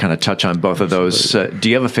we'll kind of touch on both of those. Do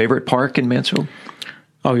you have a favorite park in Mansfield?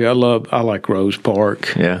 Oh yeah, I like Rose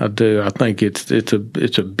Park. Yeah, I do. I think it's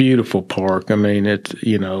a beautiful park. I mean, it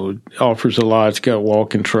offers a lot. It's got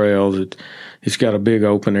walking trails. It's got a big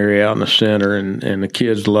open area out in the center, and the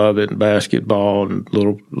kids love it. And basketball and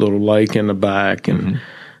little lake in the back and. Mm-hmm.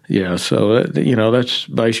 Yeah, so that's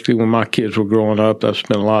basically when my kids were growing up. I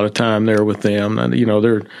spent a lot of time there with them. And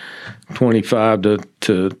they're 25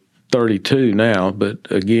 to 32 now. But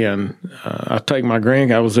again, I take my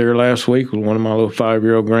I was there last week with one of my little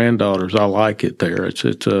 5-year-old granddaughters. I like it there. It's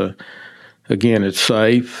again, it's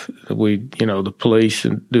safe. The police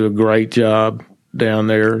do a great job down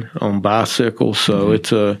there on bicycles.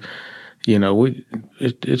 So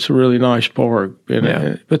It's a really nice park.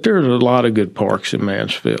 But there's a lot of good parks in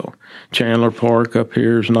Mansfield. Chandler Park up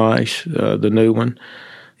here is nice, the new one.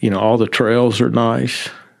 All the trails are nice.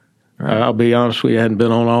 I'll be honest with you, I hadn't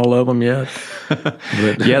been on all of them yet. But,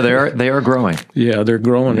 they are growing. Yeah, they're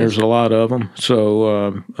growing. There's a lot of them.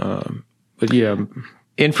 So, but yeah.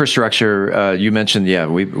 Infrastructure, you mentioned,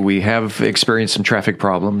 we have experienced some traffic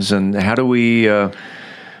problems. And how do we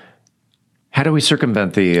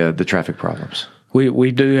circumvent the traffic problems?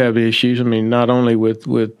 We do have issues. I mean, not only with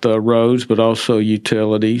roads, but also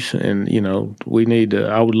utilities. And, we need to,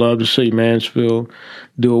 I would love to see Mansfield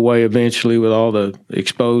do away eventually with all the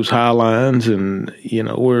exposed high lines. And,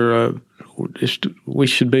 we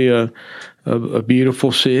should be a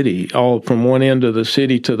beautiful city, all from one end of the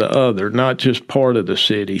city to the other, not just part of the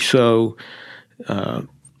city. So,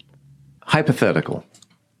 hypothetical,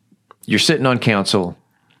 you're sitting on council.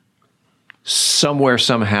 Somewhere,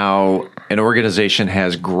 somehow, an organization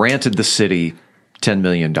has granted the city $10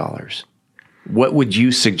 million. What would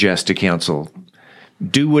you suggest to council?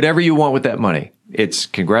 Do whatever you want with that money. It's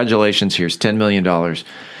congratulations, here's $10 million.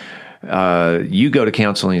 You go to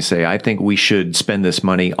council and you say, I think we should spend this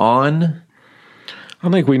money on? I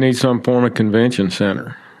think we need some form of convention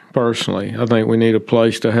center, personally. I think we need a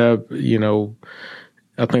place to have,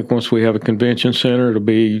 I think once we have a convention center, it'll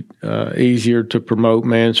be easier to promote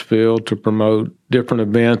Mansfield, to promote different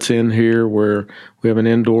events in here where we have an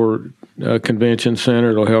indoor convention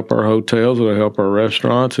center. It'll help our hotels. It'll help our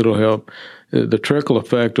restaurants. It'll help. The trickle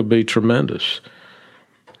effect will be tremendous.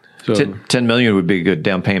 So, $10 million would be a good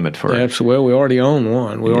down payment for it. Absolutely. Well, we already own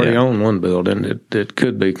one. We already own one building that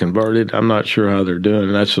could be converted. I'm not sure how they're doing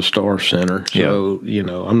it. That's the Star Center. So,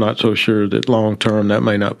 I'm not so sure that long term that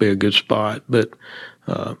may not be a good spot, but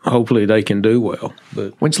hopefully they can do well.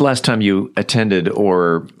 But when's the last time you attended,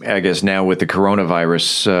 or I guess now with the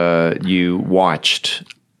coronavirus, you watched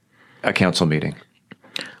a council meeting?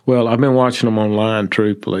 Well, I've been watching them online,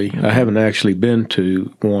 truthfully. Mm-hmm. I haven't actually been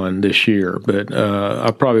to one this year, but I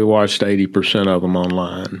probably watched 80% of them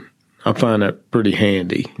online. I find that pretty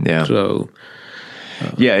handy. Yeah. So,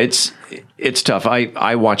 it's tough.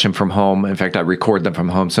 I watch them from home. In fact, I record them from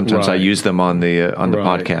home. Sometimes I use them on the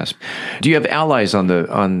podcast. Do you have allies on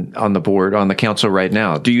the board, on the council right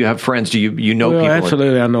now? Do you have friends? Do you know people?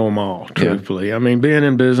 Absolutely, I know them all. Truthfully, I mean, being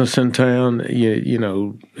in business in town,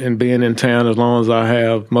 and being in town as long as I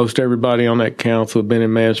have, most everybody on that council have been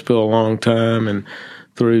in Mansfield a long time, and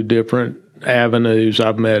through different avenues,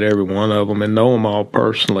 I've met every one of them and know them all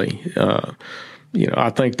personally. I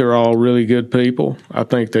think they're all really good people. I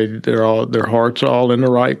think their hearts are all in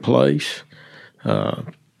the right place.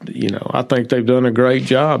 I think they've done a great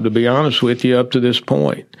job, to be honest with you, up to this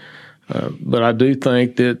point. But I do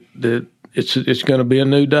think that it's going to be a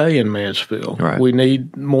new day in Mansfield. Right. We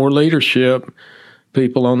need more leadership,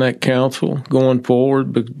 people on that council going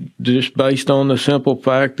forward, but just based on the simple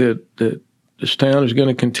fact that this town is going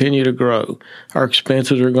to continue to grow. Our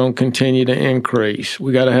expenses are going to continue to increase.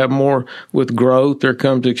 We got to have more. With growth, there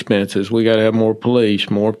comes expenses. We got to have more police,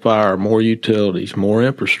 more fire, more utilities, more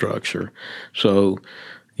infrastructure. So,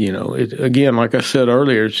 again, like I said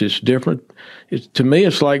earlier, it's just different. To me,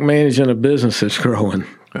 it's like managing a business that's growing.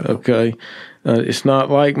 Okay, it's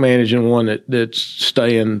not like managing one that's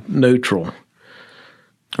staying neutral.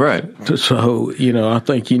 Right. So, I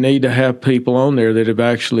think you need to have people on there that have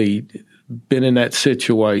actually been in that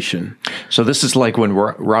situation. So this is like when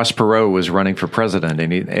Ross Perot was running for president,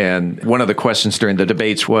 and one of the questions during the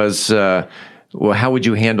debates was, well, how would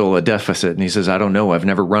you handle a deficit? And he says, I don't know. I've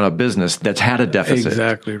never run a business that's had a deficit.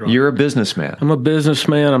 Exactly right. You're a businessman. I'm a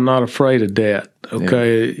businessman. I'm not afraid of debt.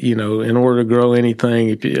 Okay. Yeah. In order to grow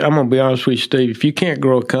anything, I'm going to be honest with you, Steve, if you can't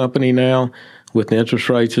grow a company now with interest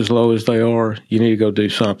rates as low as they are, you need to go do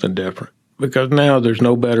something different, because now there's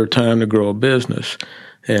no better time to grow a business.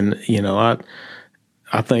 And,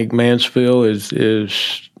 I think Mansfield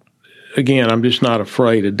is again, I'm just not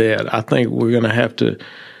afraid of debt. I think we're going to have to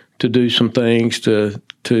do some things to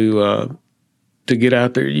get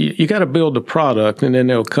out there. You got to build the product, and then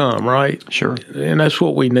they'll come, right? Sure. And that's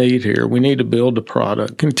what we need here. We need to build the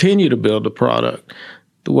product, continue to build the product.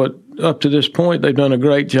 Up to this point, they've done a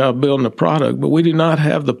great job building the product, but we do not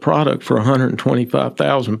have the product for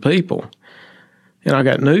 125,000 people. And I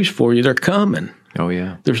got news for you. They're coming. Oh,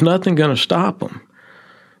 yeah. There's nothing going to stop them.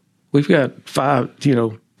 We've got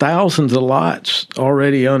thousands of lots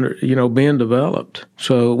already being developed.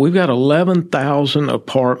 So we've got 11,000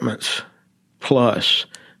 apartments plus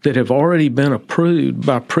that have already been approved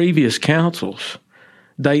by previous councils,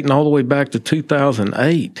 dating all the way back to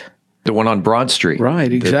 2008. The one on Broad Street.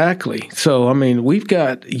 Right, exactly. So, I mean, we've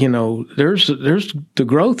got, there's the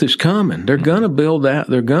growth is coming. They're going to build that.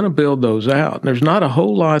 They're going to build those out. There's not a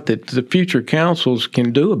whole lot that the future councils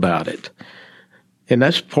can do about it. And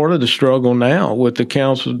that's part of the struggle now with the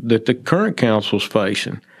council that the current council's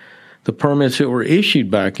facing. The permits that were issued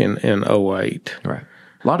back in 2008. Right.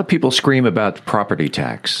 A lot of people scream about property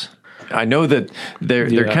tax. I know that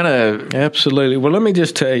they're kind of... Absolutely. Well, let me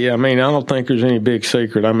just tell you, I mean, I don't think there's any big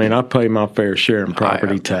secret. I mean, I pay my fair share in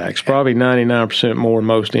property tax, probably 99% more than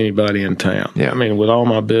most anybody in town. Yeah. I mean, with all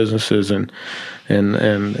my businesses and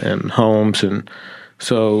homes. And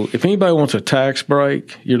so if anybody wants a tax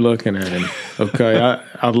break, you're looking at him. Okay.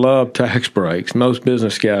 I love tax breaks. Most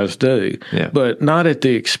business guys do. Yeah. But not at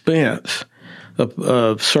the expense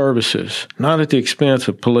of services, not at the expense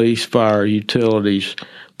of police, fire, utilities,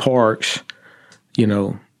 parks,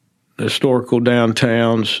 historical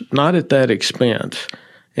downtowns, not at that expense.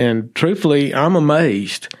 And truthfully, I'm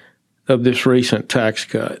amazed of this recent tax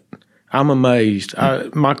cut. I'm amazed.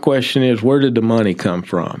 My question is, where did the money come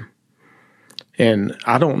from? And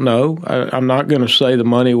I don't know. I'm not going to say the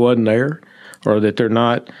money wasn't there or that they're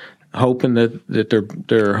not hoping that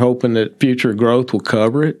they're hoping that future growth will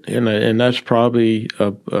cover it. And that's probably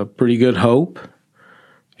a pretty good hope.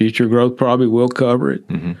 Future growth probably will cover it.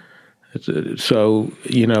 Mm-hmm. So,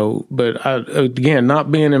 but again,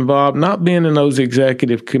 not being involved, not being in those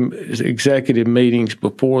executive meetings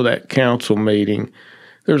before that council meeting,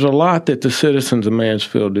 there's a lot that the citizens of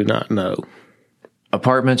Mansfield do not know.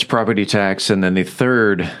 Apartments, property tax, and then the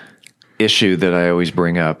third issue that I always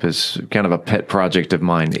bring up is kind of a pet project of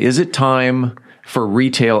mine. Is it time for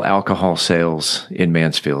retail alcohol sales in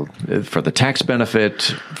Mansfield for the tax benefit,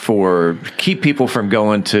 for keep people from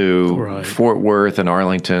going to Fort Worth and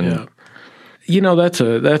Arlington? Yeah. That's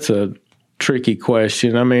a tricky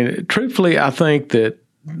question. I mean, truthfully, I think that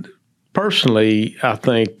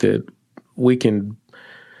we can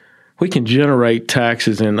generate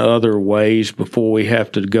taxes in other ways before we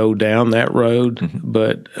have to go down that road. Mm-hmm.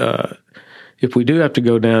 But if we do have to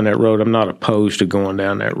go down that road, I'm not opposed to going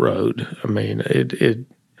down that road. I mean,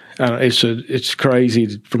 it's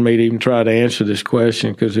crazy for me to even try to answer this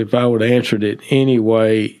question, because if I would have answered it any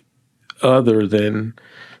way other than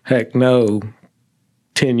heck no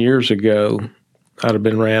 10 years ago, I'd have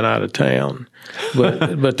been ran out of town.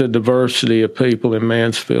 But the diversity of people in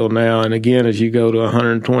Mansfield now, and again, as you go to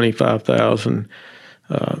 125,000.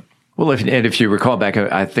 If you recall back,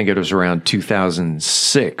 I think it was around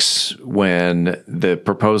 2006 when the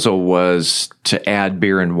proposal was to add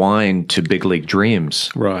beer and wine to Big League Dreams.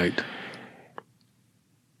 Right.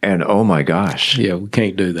 And oh my gosh. Yeah, we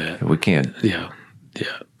can't do that. We can't. Yeah.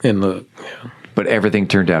 And look. Yeah. But everything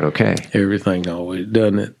turned out okay. Everything always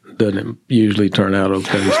doesn't usually turn out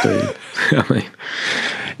okay, Steve. I mean,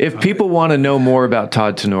 if people want to know more about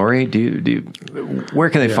Todd Tenori, where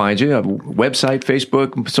can they find you? A website,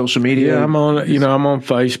 Facebook, social media? Yeah, I'm on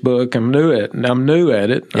Facebook. I'm new at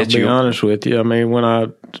it. I'll be honest with you. I mean, when I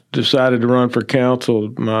decided to run for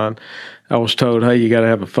council, I was told, hey, you got to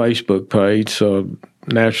have a Facebook page. So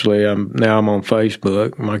naturally, I'm on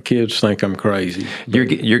Facebook. My kids think I'm crazy.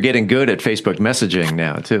 You're getting good at Facebook messaging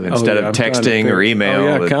now too, instead of texting or email. Oh,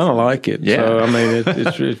 yeah, I kind of like it. Yeah. So I mean,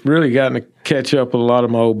 it's really gotten to catch up with a lot of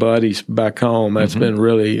my old buddies back home. That's been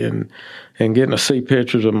really and getting to see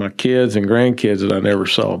pictures of my kids and grandkids that I never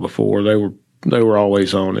saw before. They were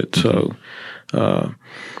always on it. So, but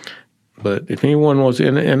if anyone wants,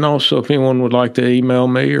 and also if anyone would like to email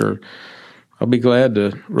me, or I'll be glad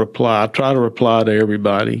to reply. I try to reply to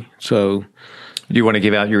everybody. So, do you want to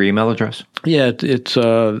give out your email address? Yeah, it's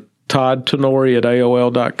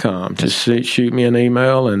toddtenori@aol.com. Just shoot me an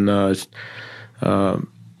email, and I'll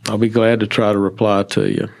be glad to try to reply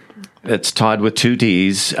to you. It's Todd with two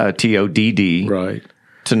D's, Todd. Right.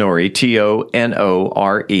 Tenori,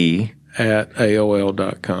 Tonore. At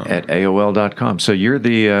AOL.com. At AOL.com. So you're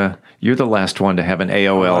the last one to have an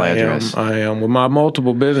AOL address. I am. With my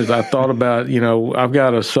multiple business, I thought about, I've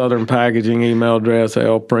got a Southern Packaging email address,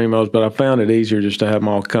 El Primos, but I found it easier just to have them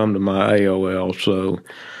all come to my AOL. So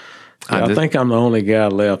I think I'm the only guy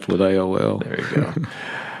left with AOL. There you go.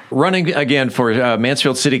 Running again for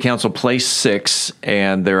Mansfield City Council Place 6,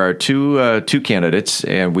 and there are two candidates,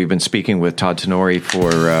 and we've been speaking with Todd Tenori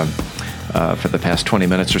for the past 20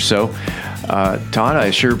 minutes or so. Todd,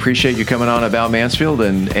 I sure appreciate you coming on About Mansfield,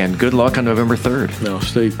 and good luck on November 3rd. No,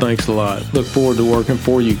 Steve, thanks a lot. Look forward to working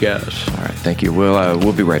for you guys. All right, thank you.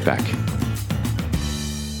 We'll be right back.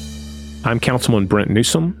 I'm Councilman Brent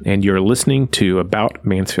Newsom, and you're listening to About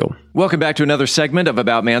Mansfield. Welcome back to another segment of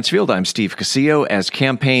About Mansfield. I'm Steve Casillo. As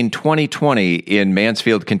Campaign 2020 in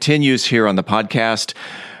Mansfield continues here on the podcast,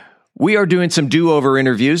 We are doing some do-over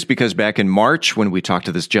interviews because back in March, when we talked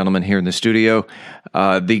to this gentleman here in the studio,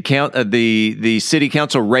 the city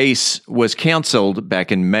council race was canceled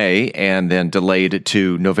back in May and then delayed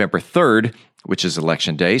to November 3rd, which is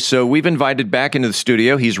Election Day. So we've invited back into the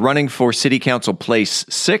studio. He's running for City Council Place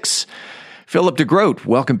 6. Philip DeGroat,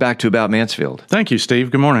 welcome back to About Mansfield. Thank you, Steve.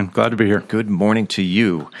 Good morning. Glad to be here. Good morning to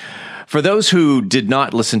you. For those who did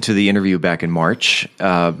not listen to the interview back in March,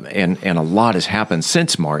 and a lot has happened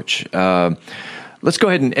since March, let's go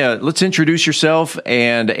ahead and let's introduce yourself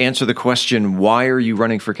and answer the question, why are you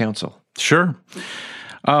running for council? Sure.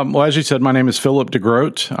 Well, as you said, my name is Philip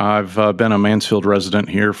DeGroat. I've been a Mansfield resident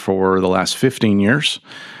here for the last 15 years.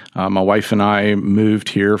 My wife and I moved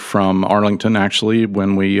here from Arlington, actually,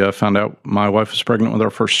 when we found out my wife was pregnant with our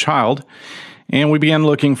first child. And we began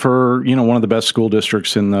looking for, one of the best school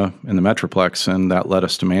districts in the Metroplex, and that led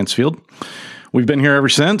us to Mansfield. We've been here ever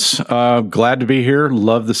since. Glad to be here.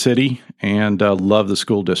 Love the city and love the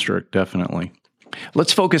school district, definitely.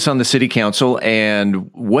 Let's focus on the city council and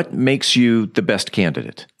what makes you the best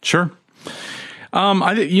candidate. Sure.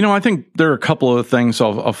 I think there are a couple of things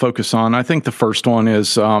I'll focus on. I think the first one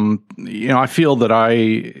is, I feel that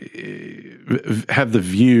I have the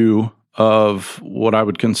view of what I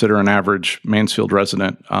would consider an average Mansfield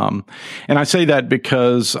resident. And I say that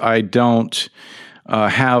because I don't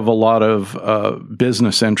have a lot of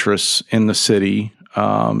business interests in the city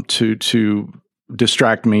to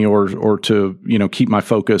distract me or to keep my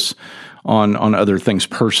focus on other things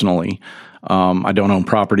personally. I don't own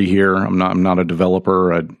property here. I'm not a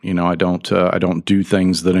developer. I don't do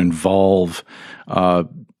things that involve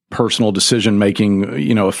personal decision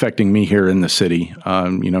making, affecting me here in the city.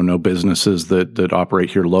 No businesses that operate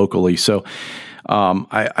here locally. So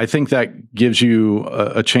I think that gives you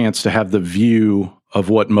a chance to have the view of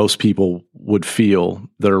what most people would feel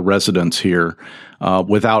that are residents here,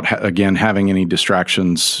 without again having any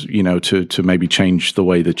distractions, to maybe change the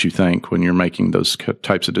way that you think when you're making those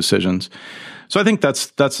types of decisions. So I think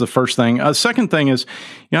that's the first thing. Second thing is,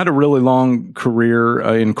 I had a really long career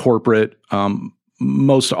in corporate.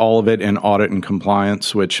 Most all of it in audit and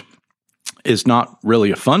compliance, which is not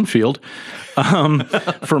really a fun field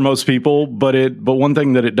for most people. But one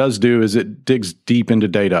thing that it does do is it digs deep into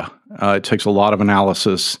data. It takes a lot of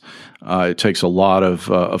analysis. It takes a lot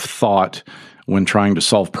of thought when trying to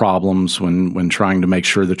solve problems, when trying to make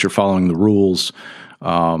sure that you're following the rules,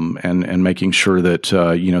 and making sure that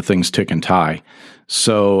things tick and tie.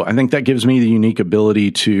 So I think that gives me the unique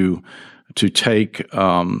ability to take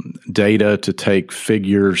data, to take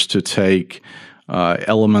figures, to take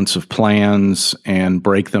elements of plans and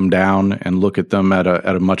break them down and look at them at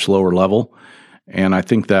a much lower level. And I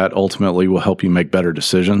think that ultimately will help you make better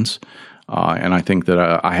decisions. And I think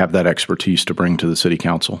that I have that expertise to bring to the city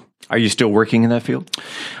council. Are you still working in that field?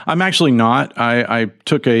 I'm actually not. I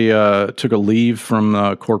took a leave from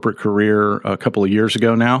a corporate career a couple of years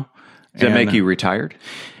ago now. Does that make you retired?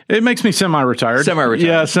 It makes me semi-retired. Semi-retired.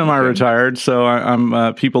 Yeah, semi-retired. So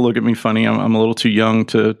I'm. People look at me funny. I'm a little too young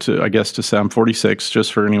to say I'm 46.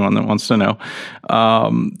 Just for anyone that wants to know,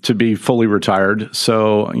 to be fully retired.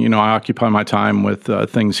 So I occupy my time with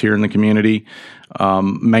things here in the community,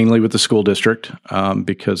 mainly with the school district,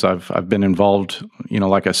 because I've been involved.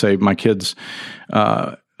 Like I say, my kids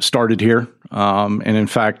started here. And in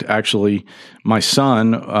fact, actually, my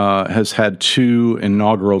son has had 2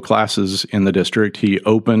 inaugural classes in the district. He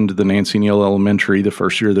opened the Nancy Neal Elementary the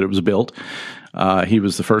first year that it was built. He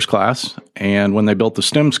was the first class. And when they built the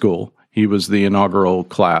STEM school, he was the inaugural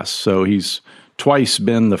class. So he's twice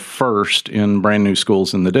been the first in brand new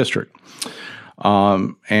schools in the district.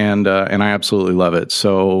 And I absolutely love it.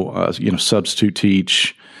 So, substitute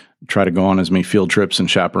teach, try to go on as many field trips and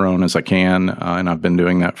chaperone as I can. And I've been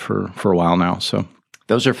doing that for a while now. So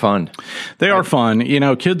those are fun. They are fun.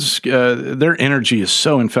 Kids, their energy is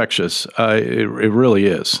so infectious. It really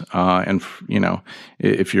is. And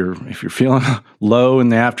if you're feeling low in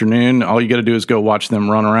the afternoon, all you got to do is go watch them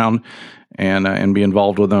run around and be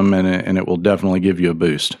involved with them. And it will definitely give you a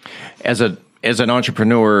boost. As an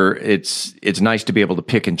entrepreneur, it's nice to be able to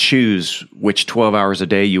pick and choose which 12 hours a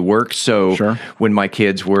day you work. So sure. When my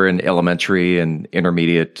kids were in elementary and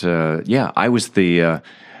intermediate, I was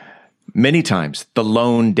many times the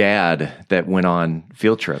lone dad that went on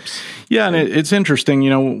field trips. Yeah, and it's interesting,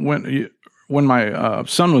 when my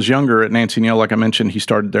son was younger at Nancy Neal, like I mentioned, he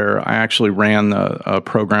started there. I actually ran a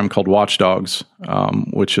program called Watchdogs,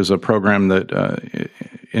 which is a program that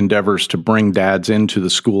endeavors to bring dads into the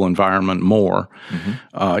school environment more.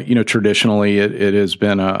 Traditionally it has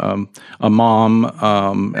been a mom,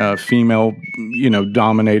 a female,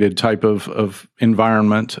 dominated type of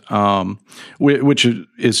environment, which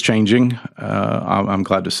is changing. I'm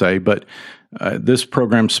glad to say, but this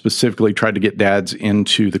program specifically tried to get dads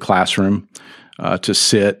into the classroom, to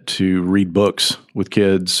sit, to read books with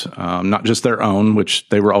kids, not just their own, which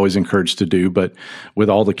they were always encouraged to do, but with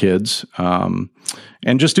all the kids,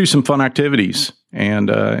 and just do some fun activities. And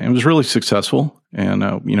it was really successful. And,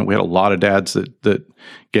 we had a lot of dads that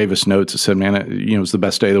gave us notes that said, man, it was the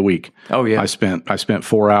best day of the week. Oh, yeah. I spent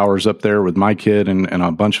 4 hours up there with my kid and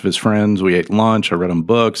a bunch of his friends. We ate lunch. I read them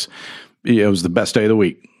books. It was the best day of the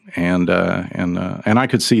week. And I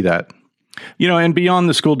could see that. And beyond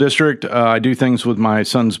the school district, I do things with my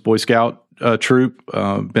son's Boy Scout troop.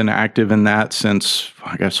 Been active in that since,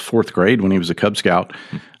 I guess, 4th grade when he was a Cub Scout.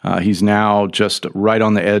 He's now just right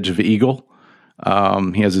on the edge of Eagle.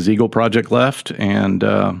 He has his Eagle project left, and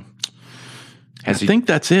I think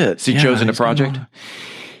that's it. Has he chosen a project?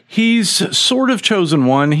 He's sort of chosen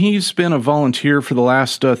one. He's been a volunteer for the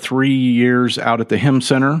last 3 years out at the HIM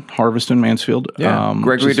Center, Harvest in Mansfield. Yeah,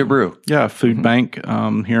 Gregory DeBrew. Yeah, food bank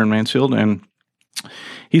here in Mansfield. And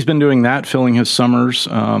he's been doing that, filling his summers.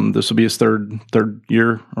 This will be his third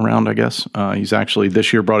year around, I guess. He's actually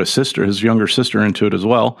this year brought his younger sister into it as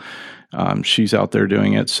well. She's out there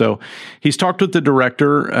doing it. So he's talked with the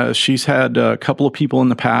director. She's had a couple of people in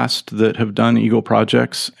the past that have done Eagle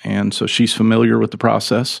projects, and so she's familiar with the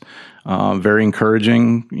process. Very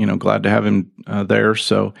encouraging, glad to have him there.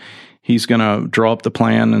 So he's going to draw up the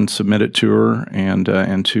plan and submit it to her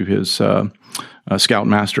and to his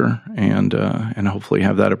Scoutmaster, and hopefully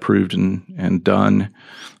have that approved and done.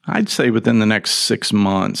 I'd say within the next 6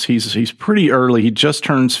 months. He's pretty early. He just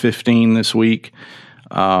turns 15 this week.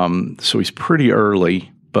 So he's pretty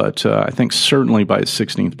early, but I think certainly by his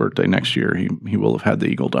 16th birthday next year, he will have had the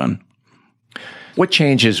Eagle done. What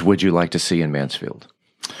changes would you like to see in Mansfield?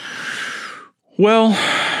 Well,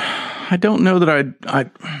 I don't know that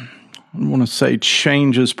I want to say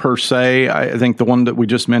changes per se. I think the one that we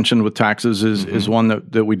just mentioned with taxes is one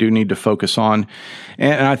that we do need to focus on.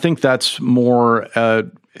 And I think that's more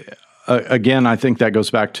again, I think that goes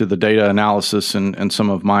back to the data analysis and some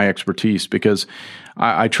of my expertise, because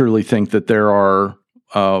I truly think that there are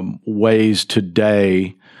ways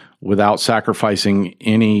today, without sacrificing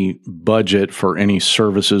any budget for any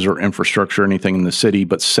services or infrastructure, anything in the city,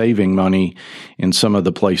 but saving money in some of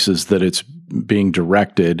the places that it's being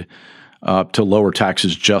directed to lower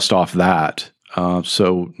taxes just off that.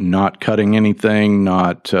 So not cutting anything,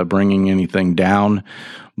 not bringing anything down,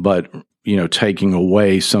 but taking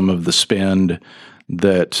away some of the spend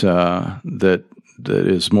that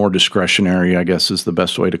is more discretionary, I guess is the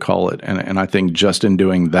best way to call it. And I think just in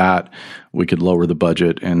doing that, we could lower the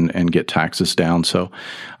budget and get taxes down. So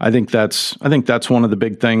I think that's one of the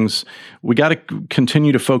big things. We got to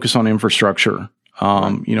continue to focus on infrastructure.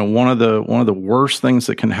 One of the worst things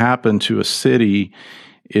that can happen to a city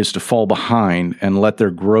is to fall behind and let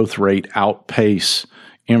their growth rate outpace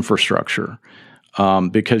infrastructure.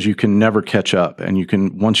 Because you can never catch up,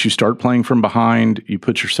 and once you start playing from behind, you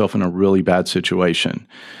put yourself in a really bad situation.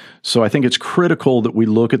 So I think it's critical that we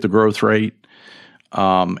look at the growth rate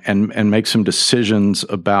and make some decisions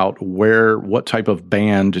about what type of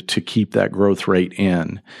band to keep that growth rate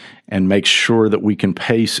in, and make sure that we can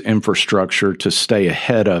pace infrastructure to stay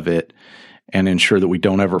ahead of it and ensure that we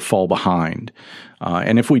don't ever fall behind.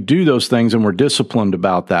 And if we do those things and we're disciplined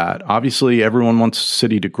about that, obviously everyone wants the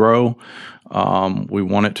city to grow. We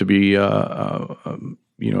want it to be,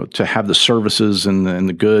 to have the services and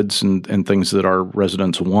the goods and things that our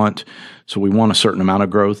residents want. So we want a certain amount of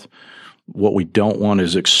growth. What we don't want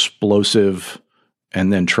is explosive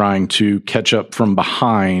and then trying to catch up from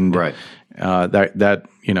behind. Right.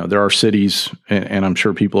 There are cities, and I'm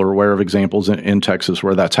sure people are aware of examples in Texas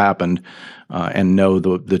where that's happened, and know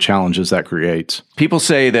the challenges that creates. People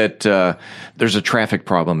say that there's a traffic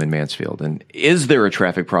problem in Mansfield. And is there a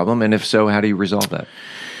traffic problem? And if so, how do you resolve that?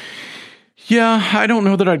 Yeah, I don't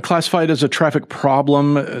know that I'd classify it as a traffic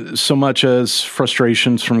problem so much as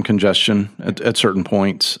frustrations from congestion at certain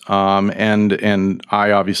points. And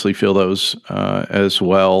I obviously feel those as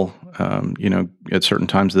well. At certain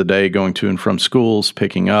times of the day, going to and from schools,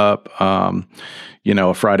 picking up,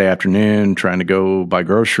 a Friday afternoon, trying to go buy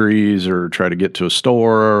groceries or try to get to a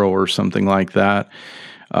store or something like that.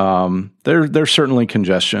 There's certainly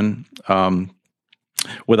congestion.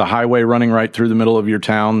 With a highway running right through the middle of your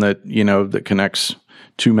town that connects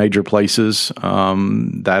two major places,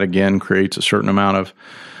 that again creates a certain amount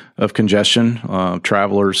of congestion.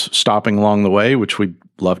 Travelers stopping along the way, which we'd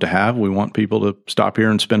love to have. We want people to stop here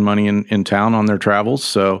and spend money in town on their travels.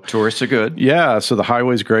 So tourists are good. Yeah. So the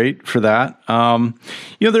highway's great for that.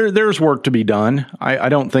 There's work to be done. I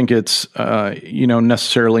don't think it's,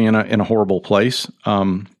 necessarily in a horrible place.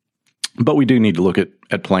 But we do need to look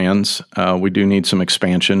at plans. We do need some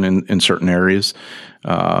expansion in certain areas,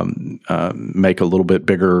 make a little bit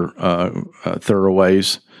bigger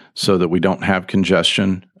thoroughways so that we don't have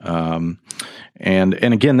congestion. And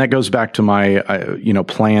again, that goes back to my,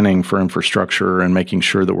 planning for infrastructure and making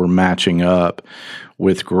sure that we're matching up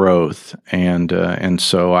with growth. And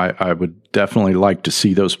so I would definitely like to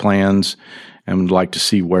see those plans and would like to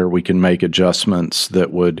see where we can make adjustments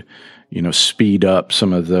that would, speed up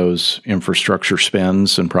some of those infrastructure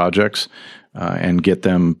spends and projects and get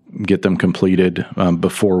them completed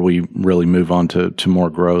before we really move on to more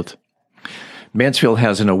growth. Mansfield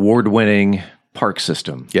has an award-winning park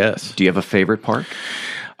system. Yes. Do you have a favorite park?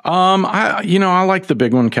 I like the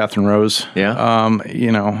big one, Catherine Rose. Yeah.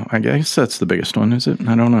 I guess that's the biggest one, is it?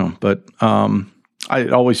 I don't know. But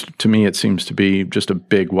to me, it seems to be just a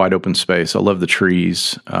big, wide open space. I love the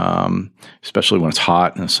trees, especially when it's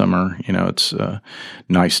hot in the summer. It's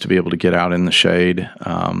nice to be able to get out in the shade.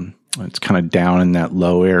 It's kind of down in that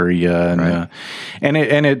low area. And, right.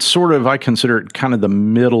 And it's sort of, I consider it kind of the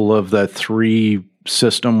middle of the three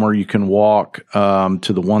system where you can walk to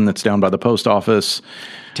the one that's down by the post office.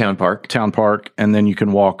 Town Park. And then you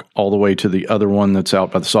can walk all the way to the other one that's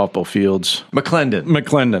out by the softball fields.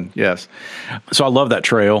 McClendon, yes. So I love that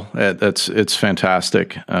trail. It's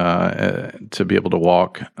fantastic to be able to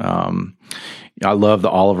walk. I love the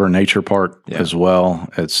Oliver Nature Park as well.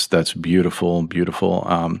 That's beautiful, beautiful.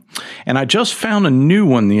 And I just found a new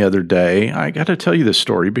one the other day. I got to tell you this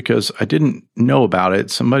story because I didn't know about it.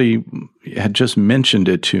 Somebody had just mentioned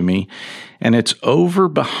it to me, and it's over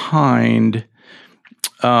behind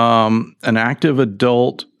an active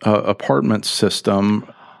adult apartment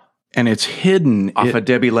system. And it's hidden off of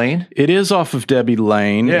Debbie Lane. It is off of Debbie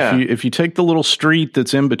Lane. Yeah. If you take the little street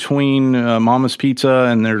that's in between Mama's Pizza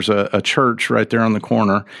and there's a church right there on the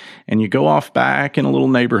corner, and you go off back in a little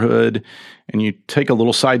neighborhood, and you take a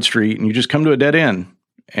little side street, and you just come to a dead end,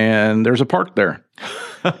 and there's a park there,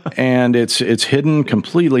 and it's hidden,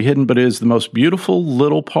 completely hidden, but it is the most beautiful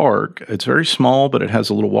little park. It's very small, but it has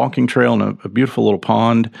a little walking trail and a beautiful little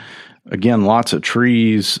pond. Again, lots of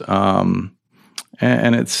trees.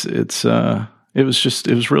 And it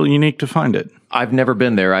was really unique to find it. I've never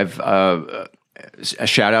been there. I've a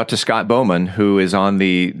shout out to Scott Bowman, who is on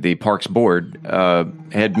the Parks board,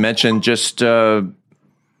 had mentioned just a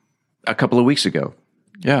couple of weeks ago.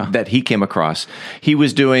 Yeah, that he came across. He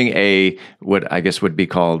was doing what I guess would be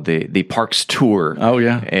called the Parks tour. Oh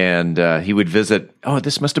yeah, and he would visit. Oh,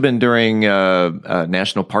 this must have been during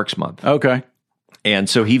National Parks Month. Okay. And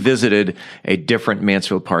so he visited a different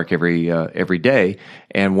Mansfield park every day,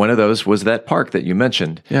 and one of those was that park that you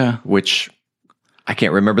mentioned. Yeah, which I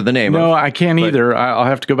can't remember the name. No, I can't either. I'll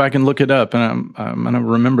have to go back and look it up, and I'm going to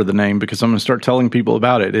remember the name because I'm going to start telling people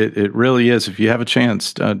about it. It really is. If you have a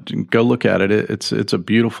chance, go look at it. It's a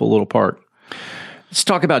beautiful little park. Let's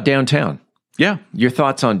talk about downtown. Yeah, your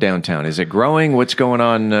thoughts on downtown? Is it growing? What's going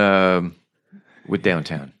on with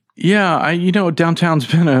downtown? Yeah, downtown's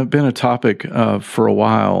been a topic for a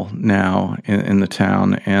while now in the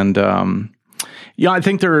town, and I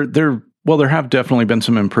think there have definitely been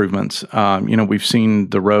some improvements. We've seen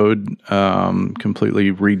the road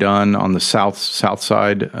completely redone on the south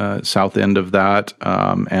side, south end of that,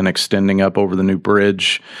 and extending up over the new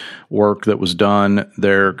bridge work that was done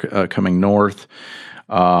there coming north.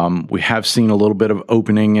 We have seen a little bit of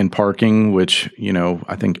opening in parking, which,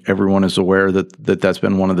 I think everyone is aware that's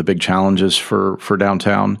been one of the big challenges for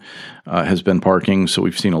downtown, has been parking. So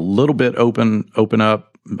we've seen a little bit open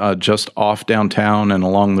up just off downtown and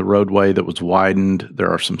along the roadway that was widened. There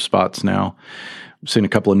are some spots now. We've seen a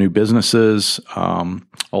couple of new businesses,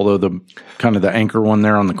 although the anchor one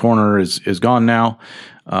there on the corner is gone now.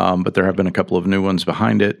 But there have been a couple of new ones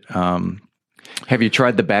behind it. Have you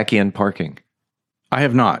tried the back end parking? I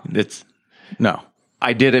have not. No.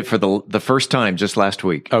 I did it for the first time just last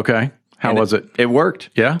week. Okay. How was it? It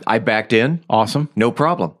worked. Yeah? I backed in. Awesome. No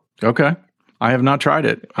problem. Okay. I have not tried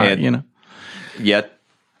it. Yet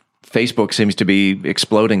Facebook seems to be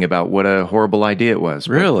exploding about what a horrible idea it was.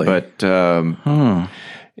 Really? But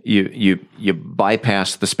you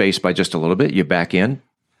bypass the space by just a little bit. You back in.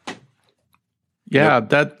 Yeah,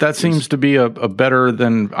 that seems to be a better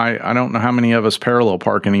than I don't know how many of us parallel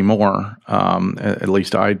park anymore. At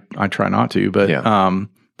least I try not to, but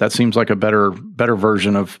that seems like a better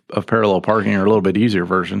version of parallel parking, or a little bit easier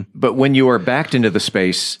version. But when you are backed into the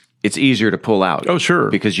space, it's easier to pull out. Oh, sure.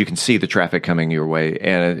 Because you can see the traffic coming your way.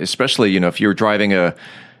 And especially, if you're driving a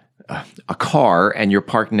car and you're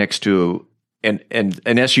parked next to an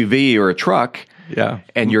SUV or a truck,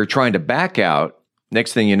 and you're trying to back out,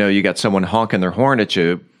 next thing you know, you got someone honking their horn at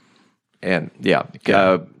you. And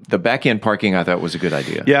the back end parking I thought was a good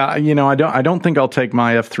idea. Yeah, I don't think I'll take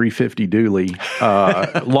my F-350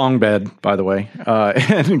 dually, long bed, by the way,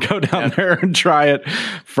 and go down there and try it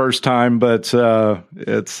first time. But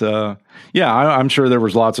I'm sure there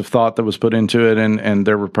was lots of thought that was put into it, and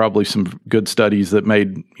there were probably some good studies that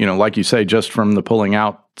made, like you say, just from the pulling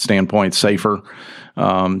out standpoint, safer.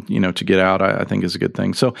 To get out, I think is a good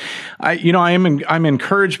thing. So, I'm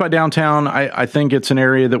encouraged by downtown. I think it's an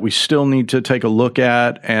area that we still need to take a look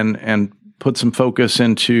at and put some focus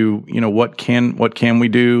into, what can we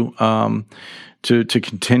do to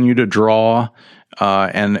continue to draw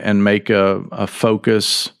and make a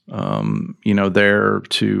focus, there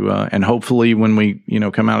to and hopefully when we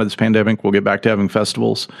come out of this pandemic, we'll get back to having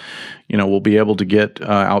festivals. We'll be able to get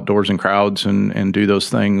outdoors and crowds and do those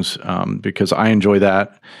things because I enjoy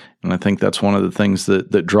that. And I think that's one of the things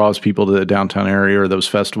that draws people to the downtown area are those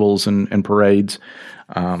festivals and parades.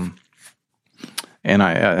 And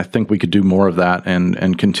I think we could do more of that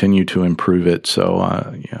and continue to improve it. So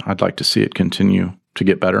I'd like to see it continue to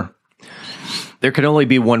get better. There can only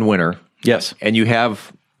be one winner. Yes. And you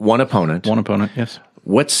have one opponent. One opponent, yes.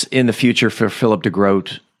 What's in the future for Philip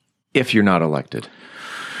DeGroat if you're not elected?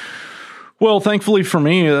 Well, thankfully for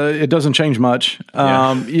me, it doesn't change much.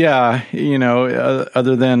 Other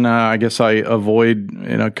than I guess I avoid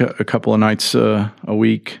a couple of nights a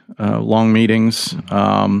week, long meetings.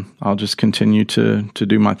 I'll just continue to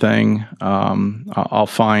do my thing. I'll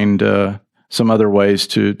find some other ways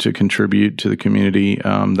to contribute to the community.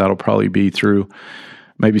 That'll probably be through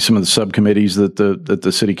maybe some of the subcommittees that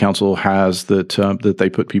the city council has that they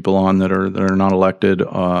put people on that are not elected.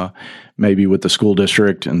 Maybe with the school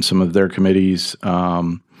district and some of their committees.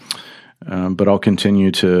 But I'll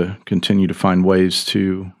continue to find ways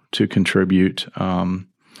to contribute.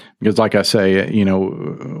 Because like I say,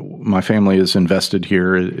 my family is invested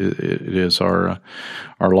here. It is our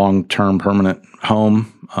long-term permanent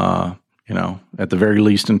home. At the very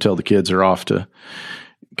least until the kids are off to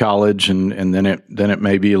college, and then it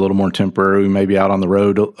may be a little more temporary. We may be out on the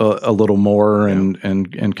road a little more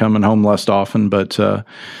and coming home less often, but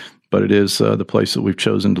it is the place that we've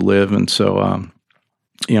chosen to live, and so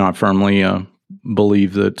I firmly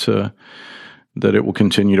believe that it will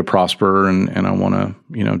continue to prosper, and I want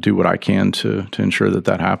to do what I can to ensure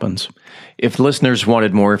that happens. If listeners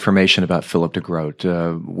wanted more information about Philip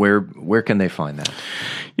DeGroat, where can they find that?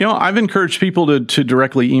 I've encouraged people to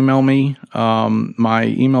directly email me. My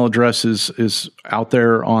email address is out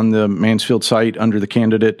there on the Mansfield site under the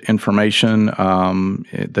candidate information.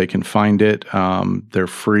 They can find it. They're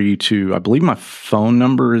free to, I believe my phone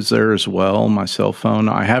number is there as well, my cell phone.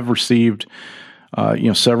 I have received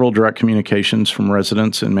several direct communications from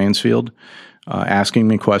residents in Mansfield asking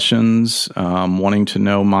me questions, wanting to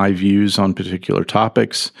know my views on particular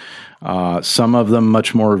topics. Some of them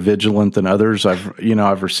much more vigilant than others.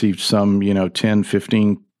 I've received some, 10,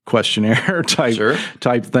 15 questionnaire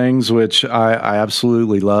type things, which I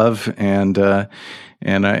absolutely love. And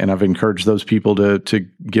I've encouraged those people to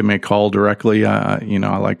give me a call directly. I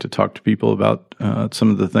like to talk to people about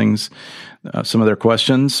some of the things, some of their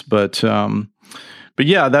questions, but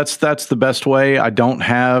yeah, that's the best way. I don't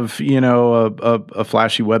have, a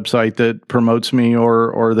flashy website that promotes me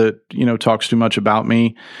or that, talks too much about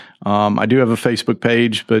me. I do have a Facebook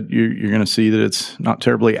page, but you're going to see that it's not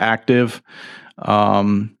terribly active.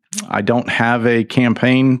 I don't have a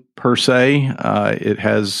campaign per se. It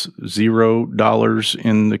has $0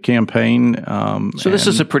 in the campaign. So this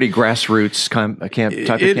is a pretty grassroots type of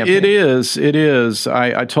campaign. It is.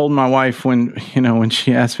 I told my wife when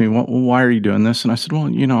she asked me, why are you doing this? And I said, well,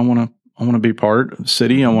 I want to be part of the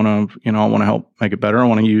city. I want to help make it better. I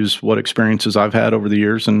want to use what experiences I've had over the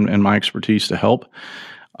years and my expertise to help.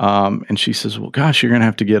 And she says, well, gosh, you're going to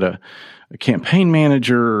have to get a campaign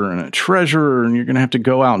manager and a treasurer, and you're going to have to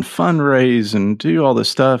go out and fundraise and do all this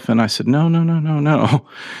stuff. And I said, no.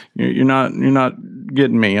 You're not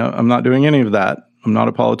getting me. I'm not doing any of that. I'm not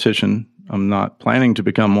a politician. I'm not planning to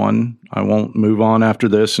become one. I won't move on after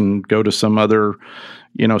this and go to some other,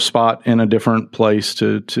 spot in a different place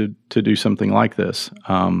to do something like this.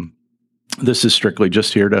 This is strictly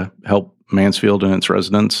just here to help Mansfield and its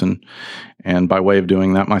residents, and by way of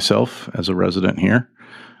doing that myself as a resident here.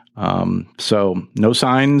 So no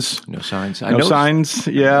signs. No signs. No signs.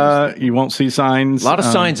 Yeah, you won't see signs. A lot of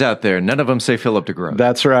signs out there. None of them say Philip DeGroat.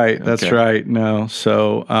 That's right. That's right. No.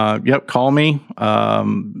 So, call me.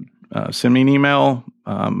 send me an email.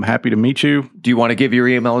 I'm happy to meet you. Do you want to give your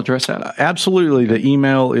email address out? Absolutely. The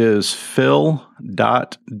email is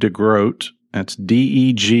phil.degroat, that's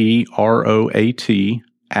DEGROAT,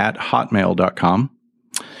 @hotmail.com.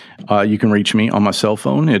 You can reach me on my cell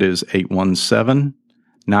phone. It is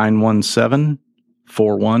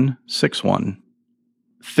 817-917-4161.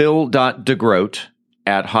 Phil.degroat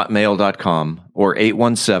 @hotmail.com or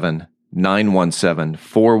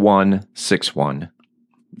 817-917-4161.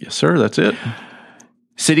 Yes, sir. That's it.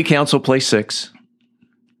 City Council, Place 6.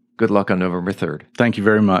 Good luck on November 3rd. Thank you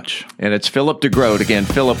very much. And it's Philip DeGroat. Again,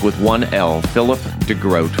 Philip with one L. Philip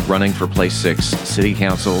DeGroat running for Place 6, City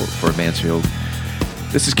Council for Mansfield.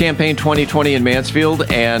 This is Campaign 2020 in Mansfield.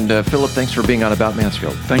 And Philip, thanks for being on About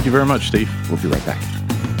Mansfield. Thank you very much, Steve. We'll be right back.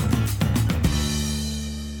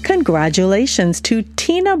 Congratulations to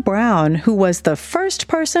Tina Brown, who was the first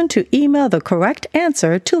person to email the correct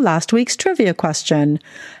answer to last week's trivia question.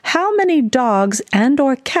 How many dogs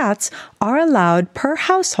and/or cats are allowed per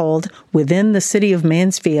household within the city of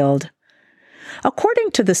Mansfield?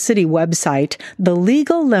 According to the city website, the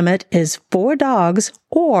legal limit is 4 dogs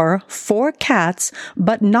or 4 cats,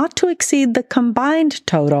 but not to exceed the combined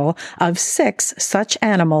total of 6 such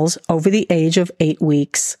animals over the age of 8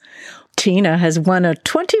 weeks. Tina has won a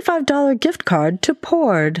 $25 gift card to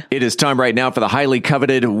Pord. It is time right now for the highly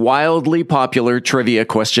coveted, wildly popular trivia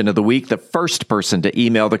question of the week. The first person to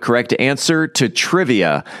email the correct answer to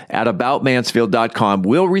trivia@aboutmansfield.com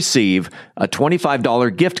will receive a $25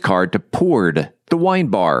 gift card to Pord, the wine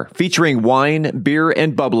bar, featuring wine, beer,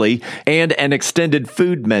 and bubbly, and an extended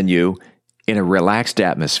food menu in a relaxed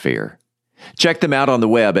atmosphere. Check them out on the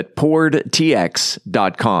web at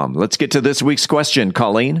pordtx.com. Let's get to this week's question,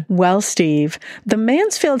 Colleen. Well, Steve, the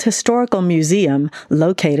Mansfield Historical Museum,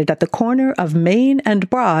 located at the corner of Main and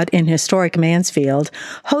Broad in historic Mansfield,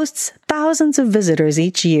 hosts thousands of visitors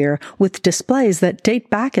each year with displays that date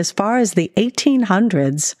back as far as the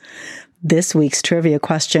 1800s. This week's trivia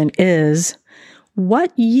question is,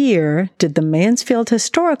 what year did the Mansfield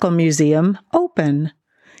Historical Museum open?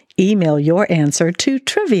 Email your answer to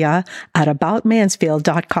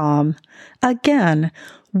trivia@aboutmansfield.com. Again,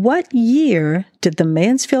 what year did the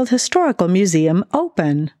Mansfield Historical Museum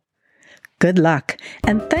open? Good luck,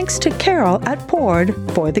 and thanks to Carol at Pord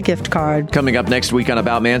for the gift card. Coming up next week on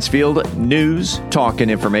About Mansfield, news, talk, and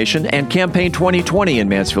information, and Campaign 2020 in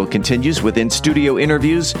Mansfield continues with in-studio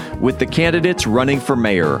interviews with the candidates running for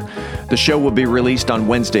mayor. The show will be released on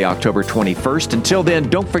Wednesday, October 21st. Until then,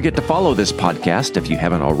 don't forget to follow this podcast if you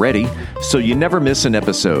haven't already, so you never miss an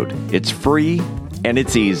episode. It's free and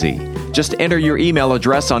it's easy. Just enter your email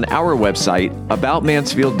address on our website,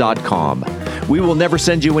 aboutmansfield.com. We will never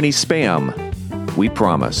send you any spam. We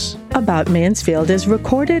promise. About Mansfield is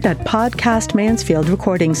recorded at Podcast Mansfield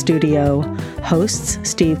Recording Studio. Hosts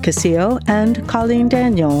Steve Casillo and Colleen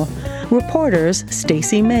Daniel. Reporters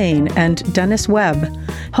Stacy Main and Dennis Webb.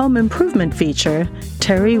 Home improvement feature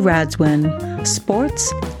Terry Radswin.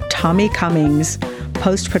 Sports Tommy Cummings.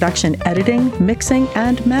 Post-production editing, mixing,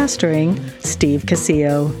 and mastering, Steve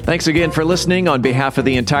Casillo. Thanks again for listening. On behalf of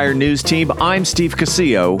the entire news team, I'm Steve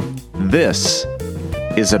Casillo. This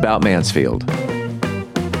is About Mansfield.